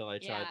 idea until I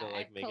tried to Yeah,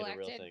 like I've make it a real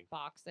collected thing.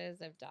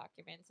 boxes of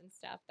documents and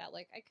stuff that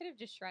like I could have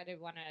just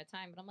shredded one at a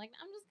time, but I'm like,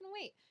 I'm just gonna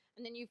wait.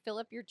 And then you fill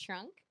up your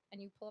trunk and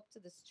you pull up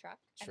to this truck,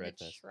 and the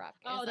Shredfest. truck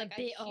Oh, is the like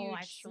big- a oh, huge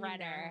I've seen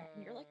shredder,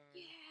 and you're like, that.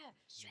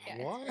 yeah,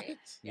 it's What? great.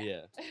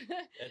 Yeah.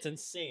 It's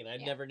insane. I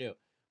Yeah. never knew.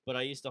 But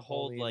I used to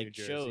hold Only in New like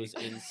Jersey. shows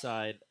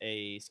inside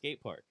a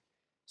skate park.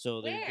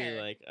 So there'd be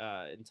Where? like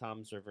in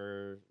Tom's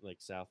River, like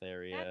South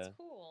area. That's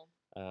cool.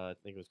 I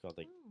think it was called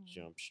like Oh.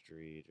 Jump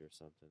Street or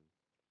something.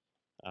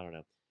 I don't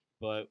know.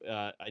 But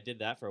I did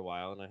that for a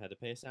while, and I had to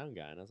pay a sound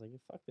guy, and I was like,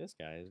 "Fuck this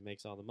guy! He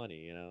makes all the money."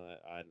 You know,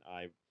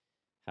 I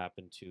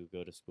happened to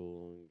go to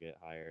school and get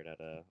hired at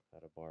a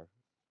bar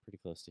pretty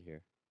close to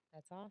here.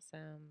 That's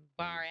awesome.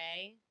 Bar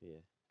A. Yeah.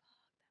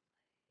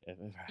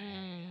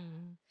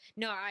 Mm.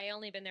 No, I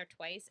only been there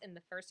twice, and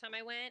the first time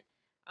I went,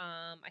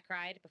 I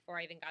cried before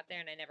I even got there,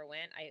 and I never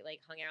went. I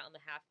like hung out on the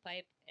half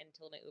pipe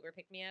until my Uber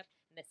picked me up.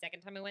 And the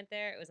second time I went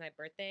there, it was my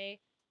birthday,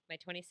 my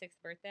 26th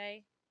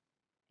birthday,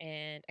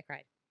 and I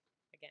cried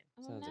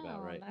again. Sounds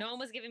about right. No one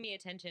was giving me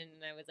attention,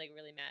 and I was like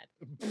really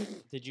mad.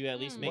 Did you at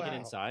least make it Wow.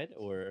 inside,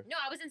 or? No,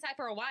 I was inside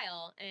for a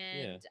while,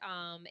 and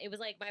it was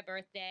like my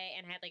birthday,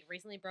 and I had like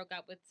recently broke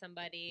up with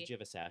somebody. Did you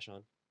have a sash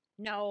on?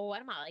 No,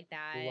 I'm not like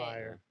that.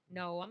 Liar.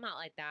 No, I'm not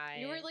like that.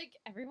 You were like,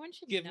 everyone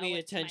should Give know me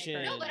it's my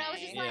attention. no, but I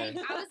was just birthday.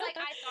 like,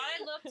 I thought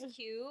I looked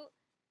cute,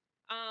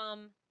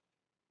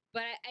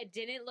 but I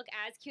didn't look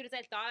as cute as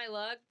I thought I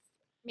looked.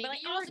 Maybe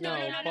like, you also- were no,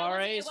 doing no, it no, on- it Barre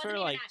wasn't- is it for wasn't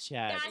even like that.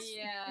 Chaz. That's-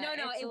 Yeah, no, it's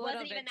it a little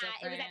wasn't bit even that. It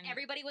was that different.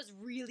 everybody was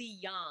really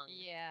young.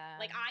 Yeah.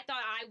 Like I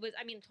thought I was.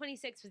 I mean,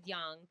 26 was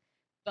young,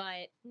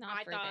 but not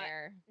I for thought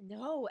there.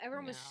 no,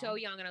 everyone was so No.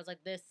 young, and I was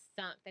like, this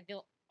sucks. I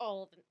feel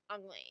old and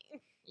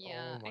ugly.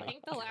 Yeah. Oh I my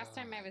think the last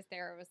time I God. was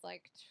there, it was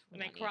like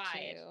And I 22.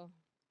 cried.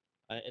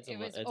 It's It a,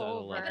 was it's a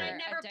over. Yeah, but level. I've a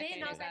never been.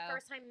 decade That was my ago.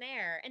 first time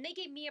there, and they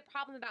gave me a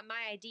problem about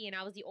my ID, and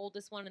I was the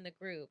oldest one in the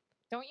group.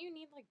 Don't you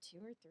need like 2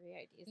 or 3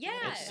 IDs? to Yeah.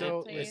 get It's to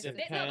so- that place? it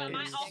No, but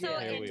my Depends. also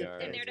Yeah, in, we are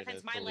in their in a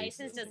defense, my police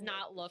license does system.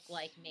 not look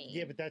like me.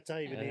 Yeah, but that's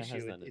not even It an has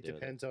issue. nothing to It do with it.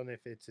 depends on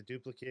if it's a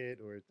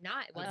duplicate or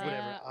Not it Uh, wasn't.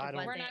 whatever. I It don't-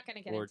 We're wasn't. not going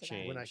to get Or into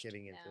that. we're not changed.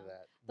 getting into No.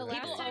 that. The We're not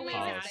last getting time into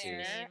I was that.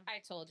 policies. there, I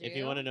told you. If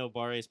you want to know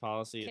Barre's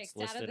policy, it's Kicked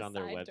out of listed the on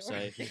their side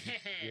door.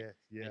 website.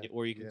 Yeah, And-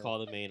 or you can yeah.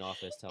 call the main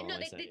office, tell them No,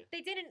 I sent you.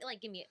 they didn't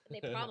like give me the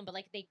problem, but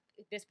like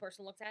this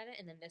person looks at it,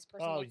 and then this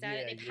person Oh, looks at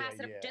it, and they yeah, pass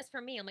it yeah. up just for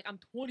me. I'm like, I'm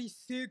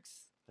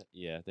 26.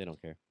 Yeah, they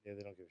don't care. Yeah,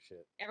 they don't give a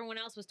shit. Everyone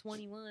else was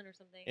 21 or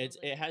something. I It was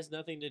like, has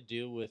nothing to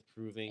do with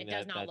proving It that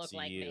does not that's look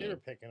like you. me. They were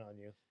picking on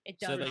you. it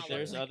does So not like, look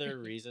there's like other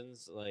me.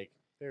 reasons like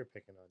They were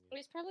picking on It you.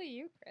 was probably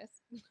you,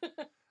 Chris.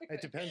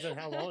 It depends on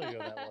how long ago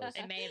that was.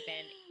 It may have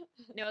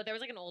been. No, there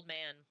was like an old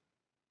man.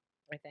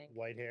 I think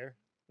White hair.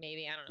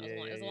 maybe I don't know. Yeah,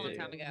 It was yeah, a long yeah,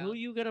 time yeah. ago. who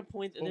you gonna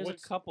point? But There's a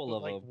what's- couple but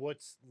of like, them.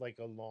 what's like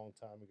a long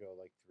time ago?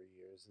 Like 3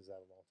 years? Is that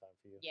a long time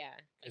for you? Yeah,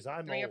 Because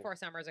I'm 3 or old. 4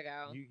 summers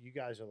ago. You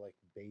guys are like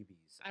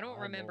babies. I don't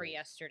I'm remember old.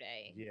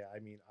 yesterday. Yeah, I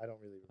mean, I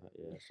don't really remember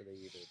yeah. yesterday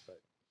either, but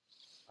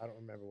I don't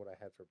remember what I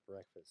had for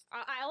breakfast.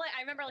 I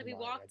remember like I'm we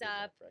lying, walked I did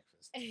have up.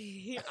 breakfast. I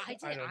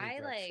did. I don't I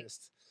eat like.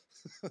 breakfast.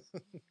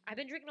 I've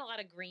been drinking a lot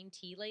of green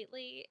tea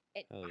lately.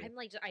 Oh, yeah. I'm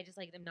like, I just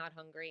like am not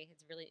hungry.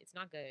 It's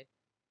not good.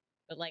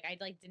 But like, I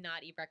like did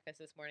not eat breakfast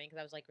this morning because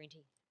I was like green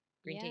tea.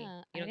 Green tea. Yeah,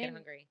 You I don't get didn't-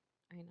 hungry.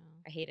 I know.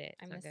 I hate it.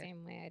 It's I'm not the good.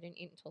 same way. I didn't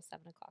eat until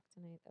 7 o'clock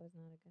tonight. That was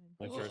not a good.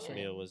 My first decision.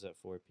 meal was at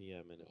 4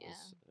 p.m. and it Yeah.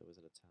 was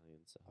an Italian.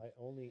 So I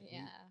only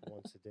Yeah. eat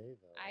once a day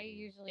though. I mean,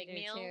 usually Big do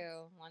meals?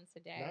 too, once a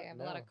day. Not I have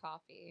a lot now. of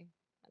coffee.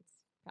 That's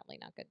probably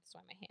not good. That's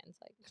why my hands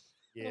like.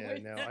 Yeah,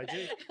 no, I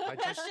just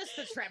That's just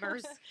the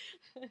tremors.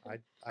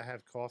 I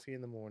have coffee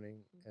in the morning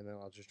and then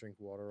I'll just drink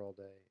water all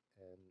day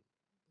and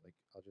like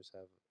I'll just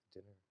have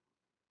dinner.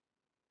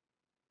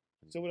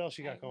 So what else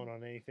you got going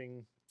on?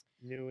 Anything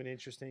new and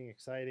interesting,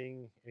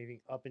 exciting?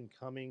 Anything up and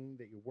coming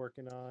that you're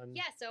working on?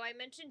 Yeah, so I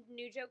mentioned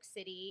New Joke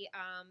City.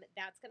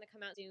 That's going to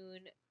come out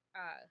soon.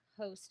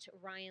 Host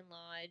Ryan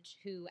Lodge,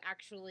 who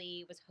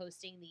actually was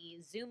hosting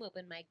the Zoom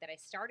open mic that I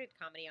started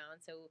comedy on.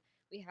 So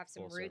we have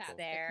some Full roots circle. That's the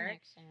there.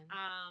 connection.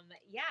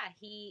 Yeah,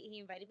 he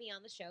invited me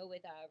on the show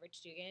with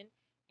Rich Dugan,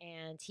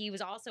 and he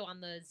was also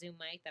on the Zoom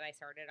mic that I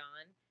started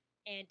on.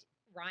 And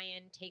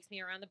Ryan takes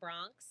me around the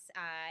Bronx,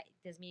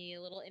 does me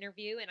a little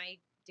interview, and I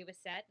do a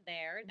set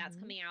there. That's Mhm.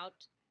 coming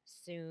out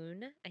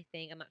soon, I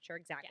think. I'm not sure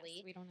exactly.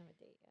 Yes, we don't have a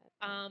date yet.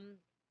 but Um,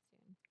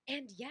 soon.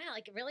 and yeah,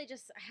 like really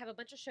just I have a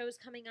bunch of shows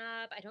coming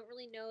up. I don't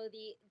really know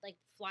the like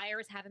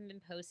flyers haven't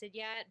been posted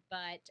yet,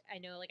 but I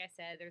know, like I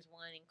said, there's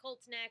one in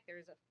Colts Neck,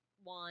 there's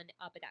one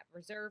up at that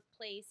reserve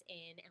place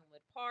in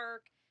Elmwood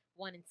Park,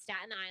 one in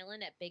Staten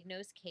Island at Big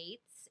Nose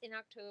Kate's in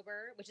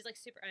October, which is like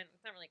super.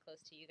 It's not really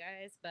close to you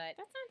guys, but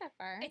That's not that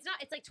far. it's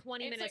not. It's like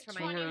 20 It's minutes like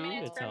from my 20 house.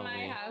 minutes You from tell my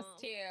me. house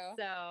too.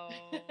 So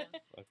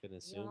fucking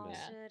assume y'all it.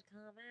 Yeah. should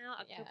come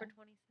out Yeah. October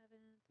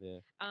 27th.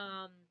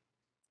 Yeah.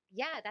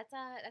 Yeah, that's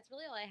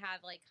really all I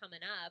have like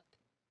coming up.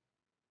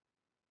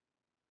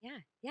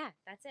 Yeah,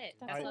 that's it.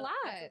 That's I- a lot.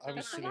 I was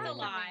That's sitting It's a on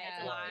the- lot.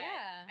 It's a lot.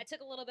 Yeah. I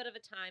took a little bit of a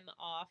time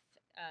off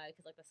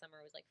because like the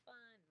summer was like fun,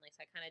 like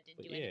so I kind of didn't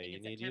But do yeah, anything you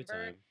in need you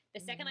September. time. The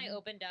second I Mhm.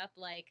 opened up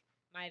like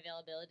my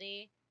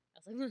availability, I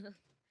was like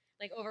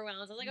like overwhelmed.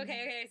 I was like,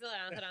 okay, slow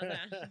down, slow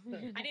down, slow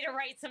down. I need to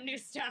write some new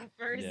stuff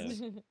first.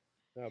 Yeah.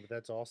 No, but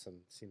that's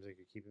awesome. Seems like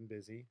you're keeping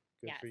busy.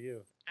 Good for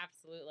you.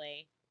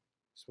 Absolutely.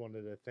 Just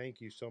wanted to thank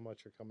you so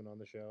much for coming on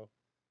the show.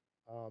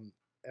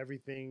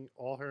 Everything,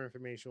 all her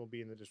information will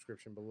be in the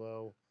description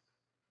below.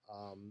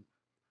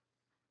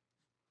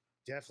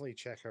 Definitely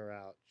check her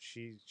out.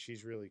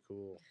 She's really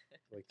cool.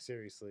 Like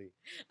seriously.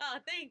 Oh,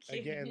 thank you.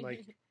 Again,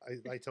 like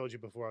I told you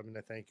before, I'm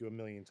gonna thank you a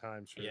million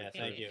times for Yeah, for-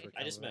 thank you. for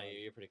I just coming met on. you.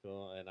 You're pretty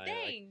cool, and I like,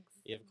 Thanks.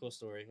 you have a cool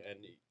story,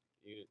 and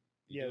you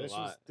Yeah, do this a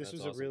lot. was That's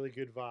a awesome. really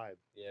good vibe.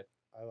 Yeah.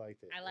 I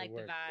liked it. I It like the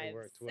worked. vibes. It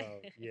worked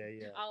well.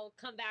 Yeah. I'll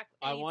come back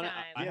I anytime. want to.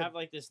 I Yeah. have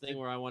like this thing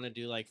where I want to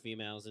do like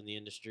females in the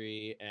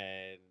industry,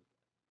 and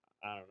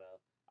I don't know.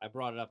 I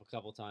brought it up a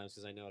couple times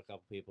because I know a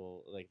couple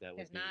people like that.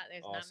 There's would be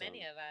not awesome.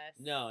 many of us.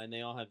 No, and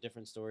they all have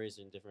different stories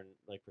and different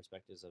like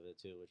perspectives of it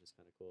too, which is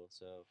kind of cool.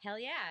 So Hell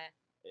yeah.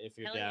 if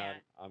you're Hell down,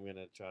 yeah. I'm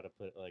gonna try to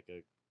put like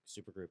a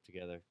super group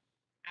together.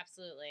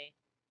 Absolutely.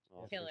 Yeah,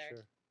 Awesome. for Killer.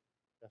 sure.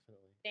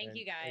 Definitely. Thank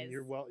you, And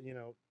you're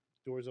guys.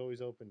 doors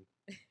always open.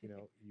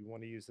 You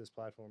want to use this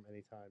platform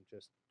anytime,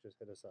 just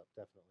hit us up.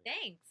 Definitely.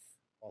 Thanks.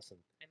 Awesome.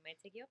 I might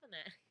take you up on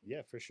that.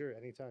 Yeah, for sure.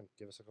 Anytime.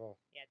 Give us a call.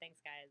 Yeah, thanks,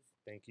 guys.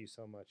 Thank you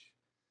so much.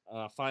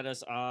 Find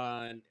us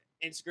on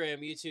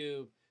Instagram,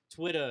 YouTube,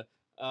 Twitter,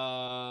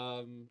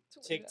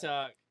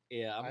 TikTok.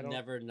 Yeah, I I'm don't-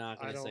 never not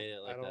I gonna don't, say it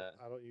like that.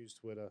 I don't use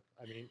Twitter.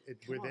 I mean, Come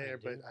we're there, on,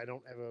 but dude. I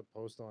don't ever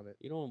post on it.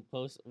 You don't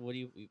post. What do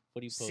you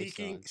post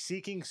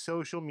Seeking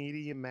social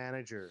media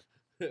manager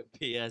on?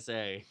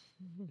 PSA.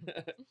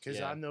 because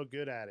Yeah. I'm no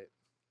good at it.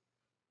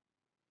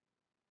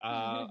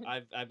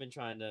 I've been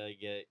trying to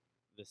get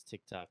this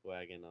TikTok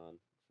wagon on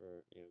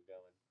for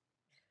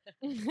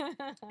going.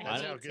 That's I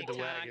how need good the TikTok.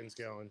 wagon's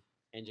going.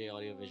 NJ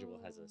Audiovisual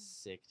has a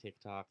sick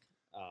TikTok.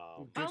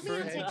 Good I'll be for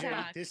on NJ.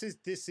 TikTok. This is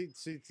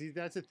see,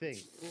 that's the thing.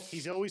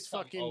 He's always I'm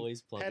fucking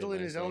always plugging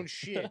peddling his own myself.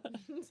 shit.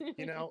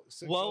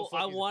 So Well,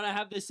 fuck I his- want to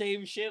have the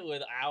same shit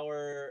with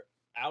our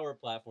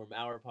platform,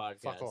 our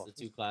podcast, off. the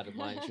Two Clouded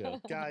Mind Show.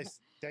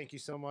 guys, thank you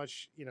so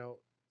much.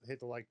 Hit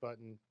the like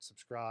button,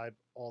 subscribe,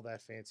 all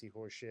that fancy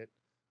horse shit.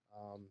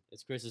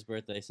 It's Chris's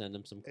birthday. Send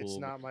him some cool. It's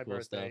not my cool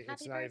birthday. Stuff.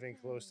 It's Happy not even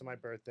close to my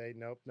birthday.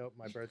 birthday. Nope.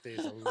 My birthday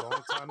is a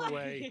long time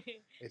away.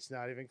 It's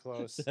not even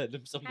close. Send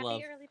him some Happy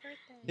love. early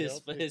birthday.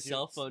 Nope, His it's-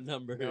 cell phone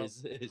number nope.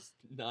 is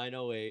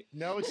 908.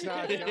 No, it's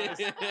not. Guys.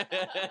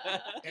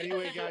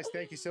 Anyway, guys,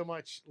 thank you so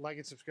much. Like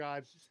and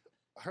subscribe.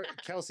 Kellsie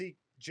Cara Kellsie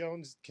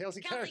Jones.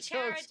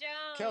 Jones.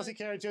 Kellsie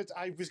Cara Jones.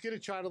 I was gonna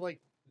try to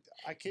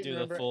I can't Do the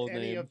remember full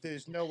any name. of.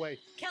 There's no way.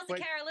 Kellsie but-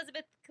 Cara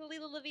Elizabeth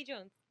Kalila Levy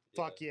Jones.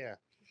 Fuck yeah.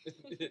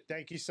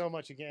 Thank you so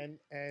much again,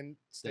 and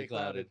stay Stay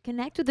clouded. clouded.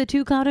 Connect with the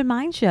Two Clouded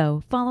Mind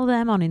Show. Follow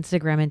them on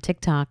Instagram and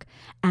TikTok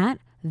at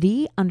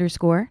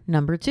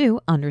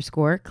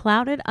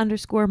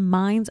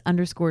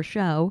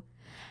 @the__clouded_minds_show,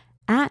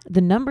 at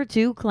the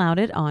 2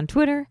 Clouded on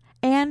Twitter,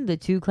 and the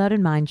Two Clouded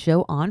Mind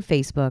Show on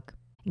Facebook.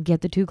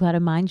 Get the Two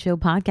Clouded Mind Show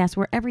podcast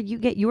wherever you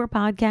get your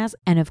podcasts,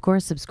 and of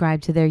course,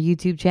 subscribe to their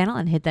YouTube channel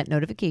and hit that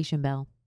notification bell.